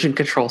revision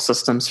control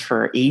systems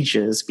for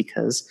ages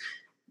because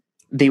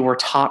they were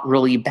taught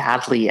really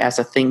badly as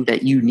a thing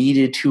that you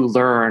needed to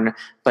learn,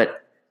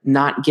 but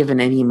not given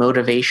any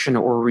motivation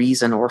or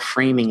reason or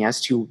framing as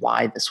to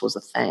why this was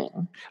a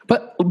thing.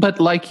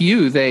 But like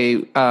you,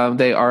 they have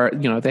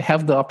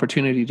the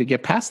opportunity to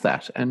get past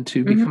that and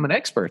to become an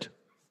expert.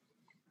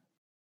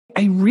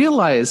 I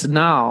realize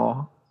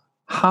now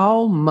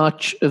how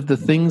much of the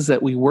things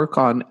that we work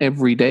on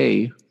every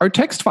day are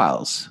text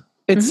files.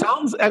 It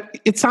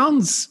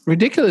sounds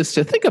ridiculous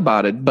to think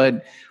about it,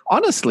 but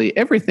honestly,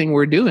 everything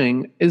we're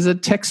doing is a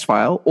text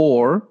file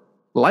or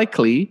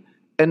likely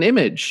an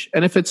image.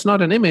 And if it's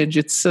not an image,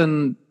 it's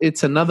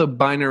another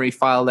binary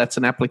file that's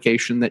an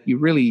application that you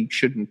really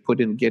shouldn't put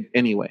in Git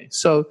anyway.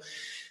 So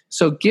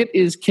Git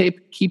is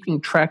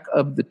keeping track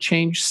of the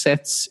change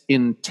sets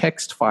in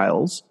text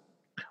files.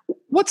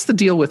 What's the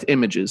deal with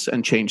images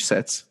and change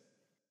sets?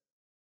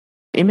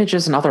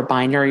 Images and other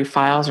binary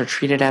files are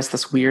treated as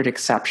this weird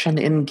exception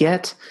in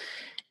Git.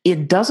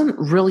 It doesn't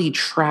really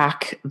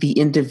track the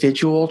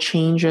individual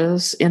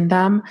changes in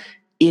them.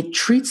 It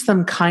treats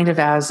them kind of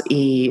as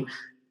a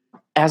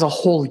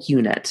whole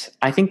unit.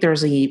 I think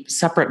there's a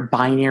separate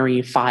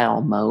binary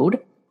file mode.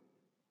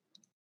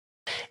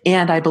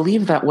 And I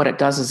believe that what it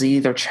does is it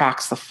either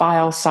tracks the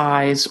file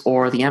size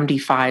or the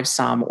MD5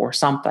 sum or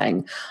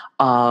something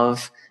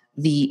of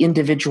the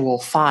individual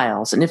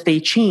files. And if they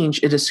change,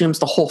 it assumes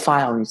the whole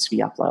file needs to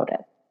be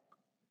uploaded.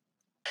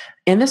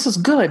 And this is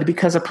good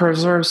because it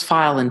preserves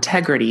file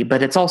integrity,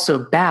 but it's also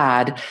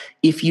bad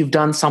if you've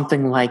done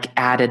something like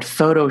added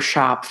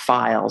Photoshop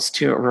files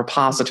to a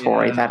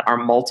repository that are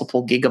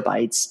multiple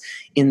gigabytes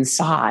in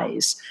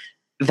size.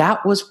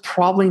 That was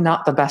probably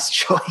not the best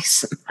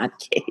choice in that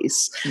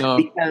case. No.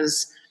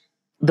 Because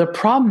the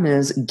problem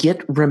is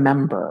Git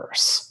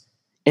remembers.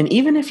 And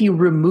even if you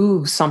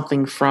remove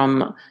something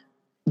from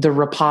the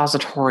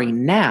repository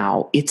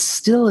now, it's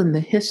still in the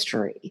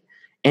history.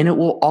 And it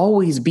will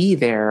always be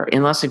there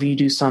unless if you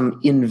do some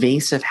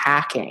invasive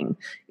hacking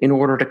in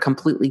order to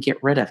completely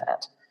get rid of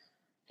it.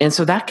 And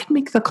so that can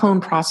make the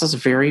clone process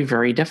very,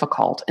 very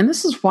difficult. And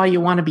this is why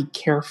you want to be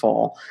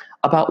careful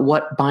about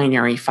what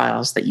binary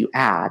files that you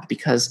add,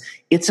 because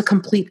it's a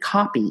complete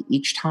copy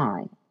each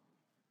time.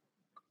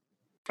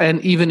 And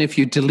even if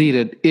you delete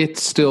it,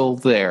 it's still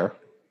there.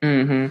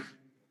 Mm-hmm.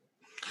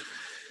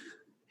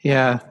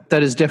 Yeah,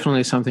 that is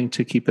definitely something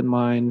to keep in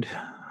mind.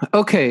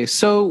 Okay,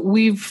 so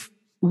we've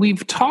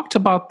talked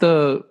about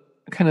the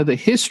kind of the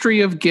history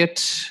of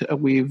Git.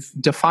 We've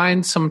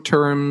defined some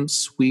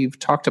terms. We've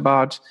talked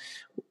about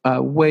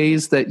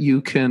ways that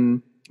you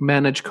can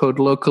manage code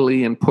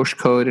locally and push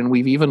code, and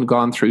we've even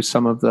gone through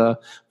some of the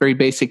very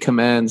basic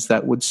commands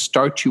that would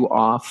start you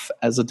off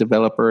as a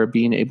developer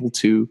being able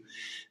to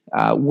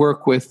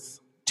work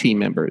with team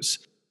members.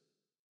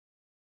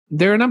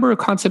 There are a number of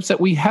concepts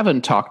that we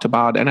haven't talked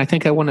about, and I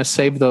think I want to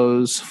save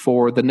those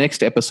for the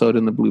next episode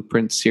in the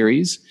Blueprint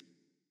series.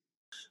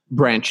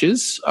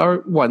 Branches are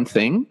one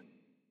thing,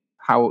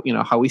 how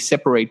we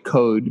separate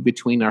code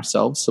between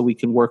ourselves so we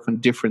can work on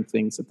different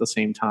things at the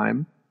same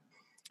time.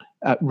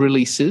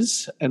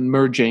 Releases and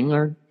merging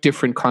are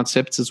different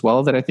concepts as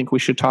well that I think we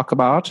should talk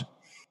about.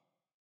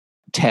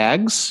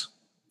 Tags,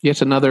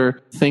 yet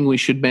another thing we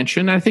should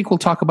mention. I think we'll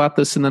talk about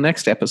this in the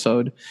next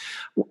episode.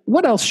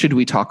 What else should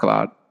we talk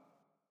about?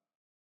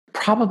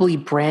 probably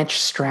branch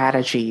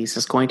strategies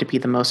is going to be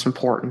the most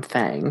important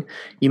thing.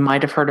 You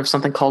might have heard of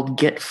something called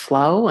Git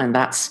Flow, and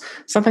that's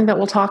something that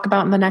we'll talk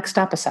about in the next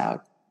episode.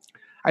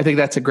 I think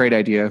that's a great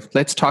idea.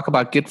 Let's talk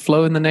about Git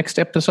Flow in the next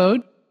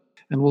episode,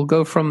 and we'll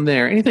go from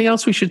there. Anything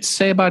else we should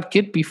say about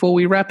Git before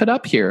we wrap it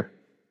up here?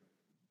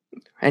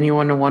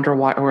 Anyone wonder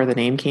where the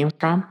name came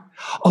from?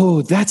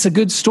 Oh, that's a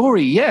good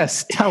story.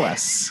 Yes, tell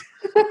us.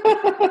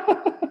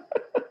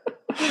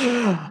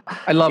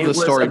 I love the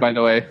story, by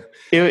the way.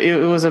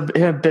 It was a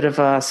bit of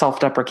a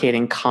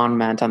self-deprecating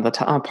comment on the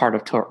part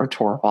of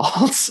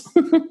Torvalds.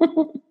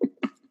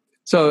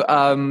 So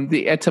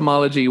the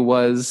etymology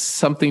was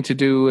something to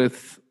do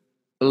with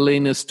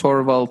Linus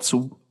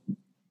Torvalds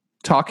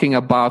talking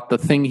about the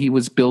thing he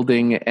was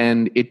building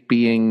and it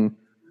being...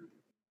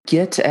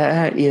 Git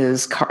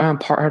is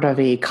part of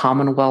a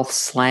Commonwealth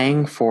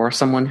slang for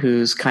someone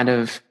who's kind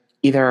of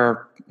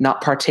either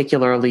not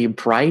particularly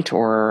bright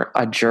or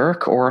a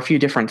jerk or a few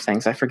different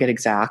things. I forget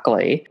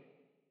exactly.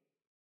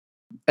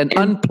 An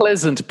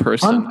unpleasant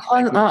person.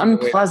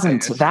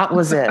 Unpleasant. That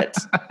was it.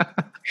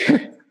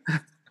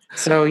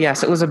 So,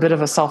 yes, it was a bit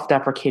of a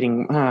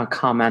self-deprecating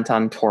comment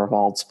on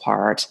Torvald's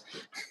part.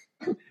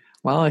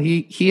 Well,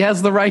 he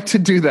has the right to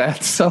do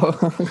that, so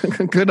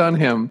good on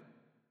him.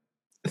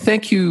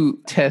 Thank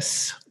you,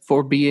 Tess,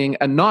 for being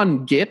a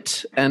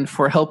non-Git and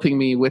for helping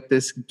me with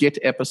this Git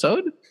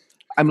episode.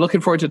 I'm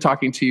looking forward to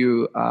talking to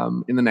you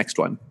in the next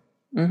one.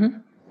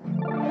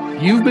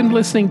 Mm-hmm. You've been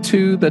listening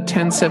to the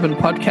 10-7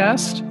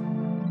 podcast.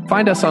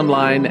 Find us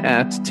online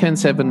at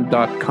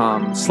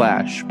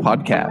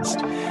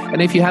 107.com/podcast.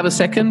 And if you have a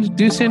second,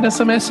 do send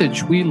us a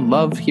message. We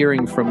love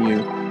hearing from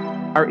you.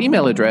 Our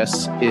email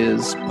address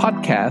is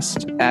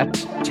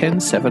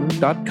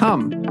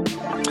podcast@107.com.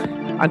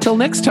 Until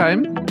next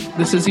time,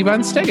 this is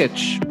Ivan Stegic.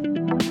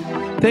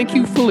 Thank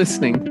you for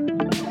listening.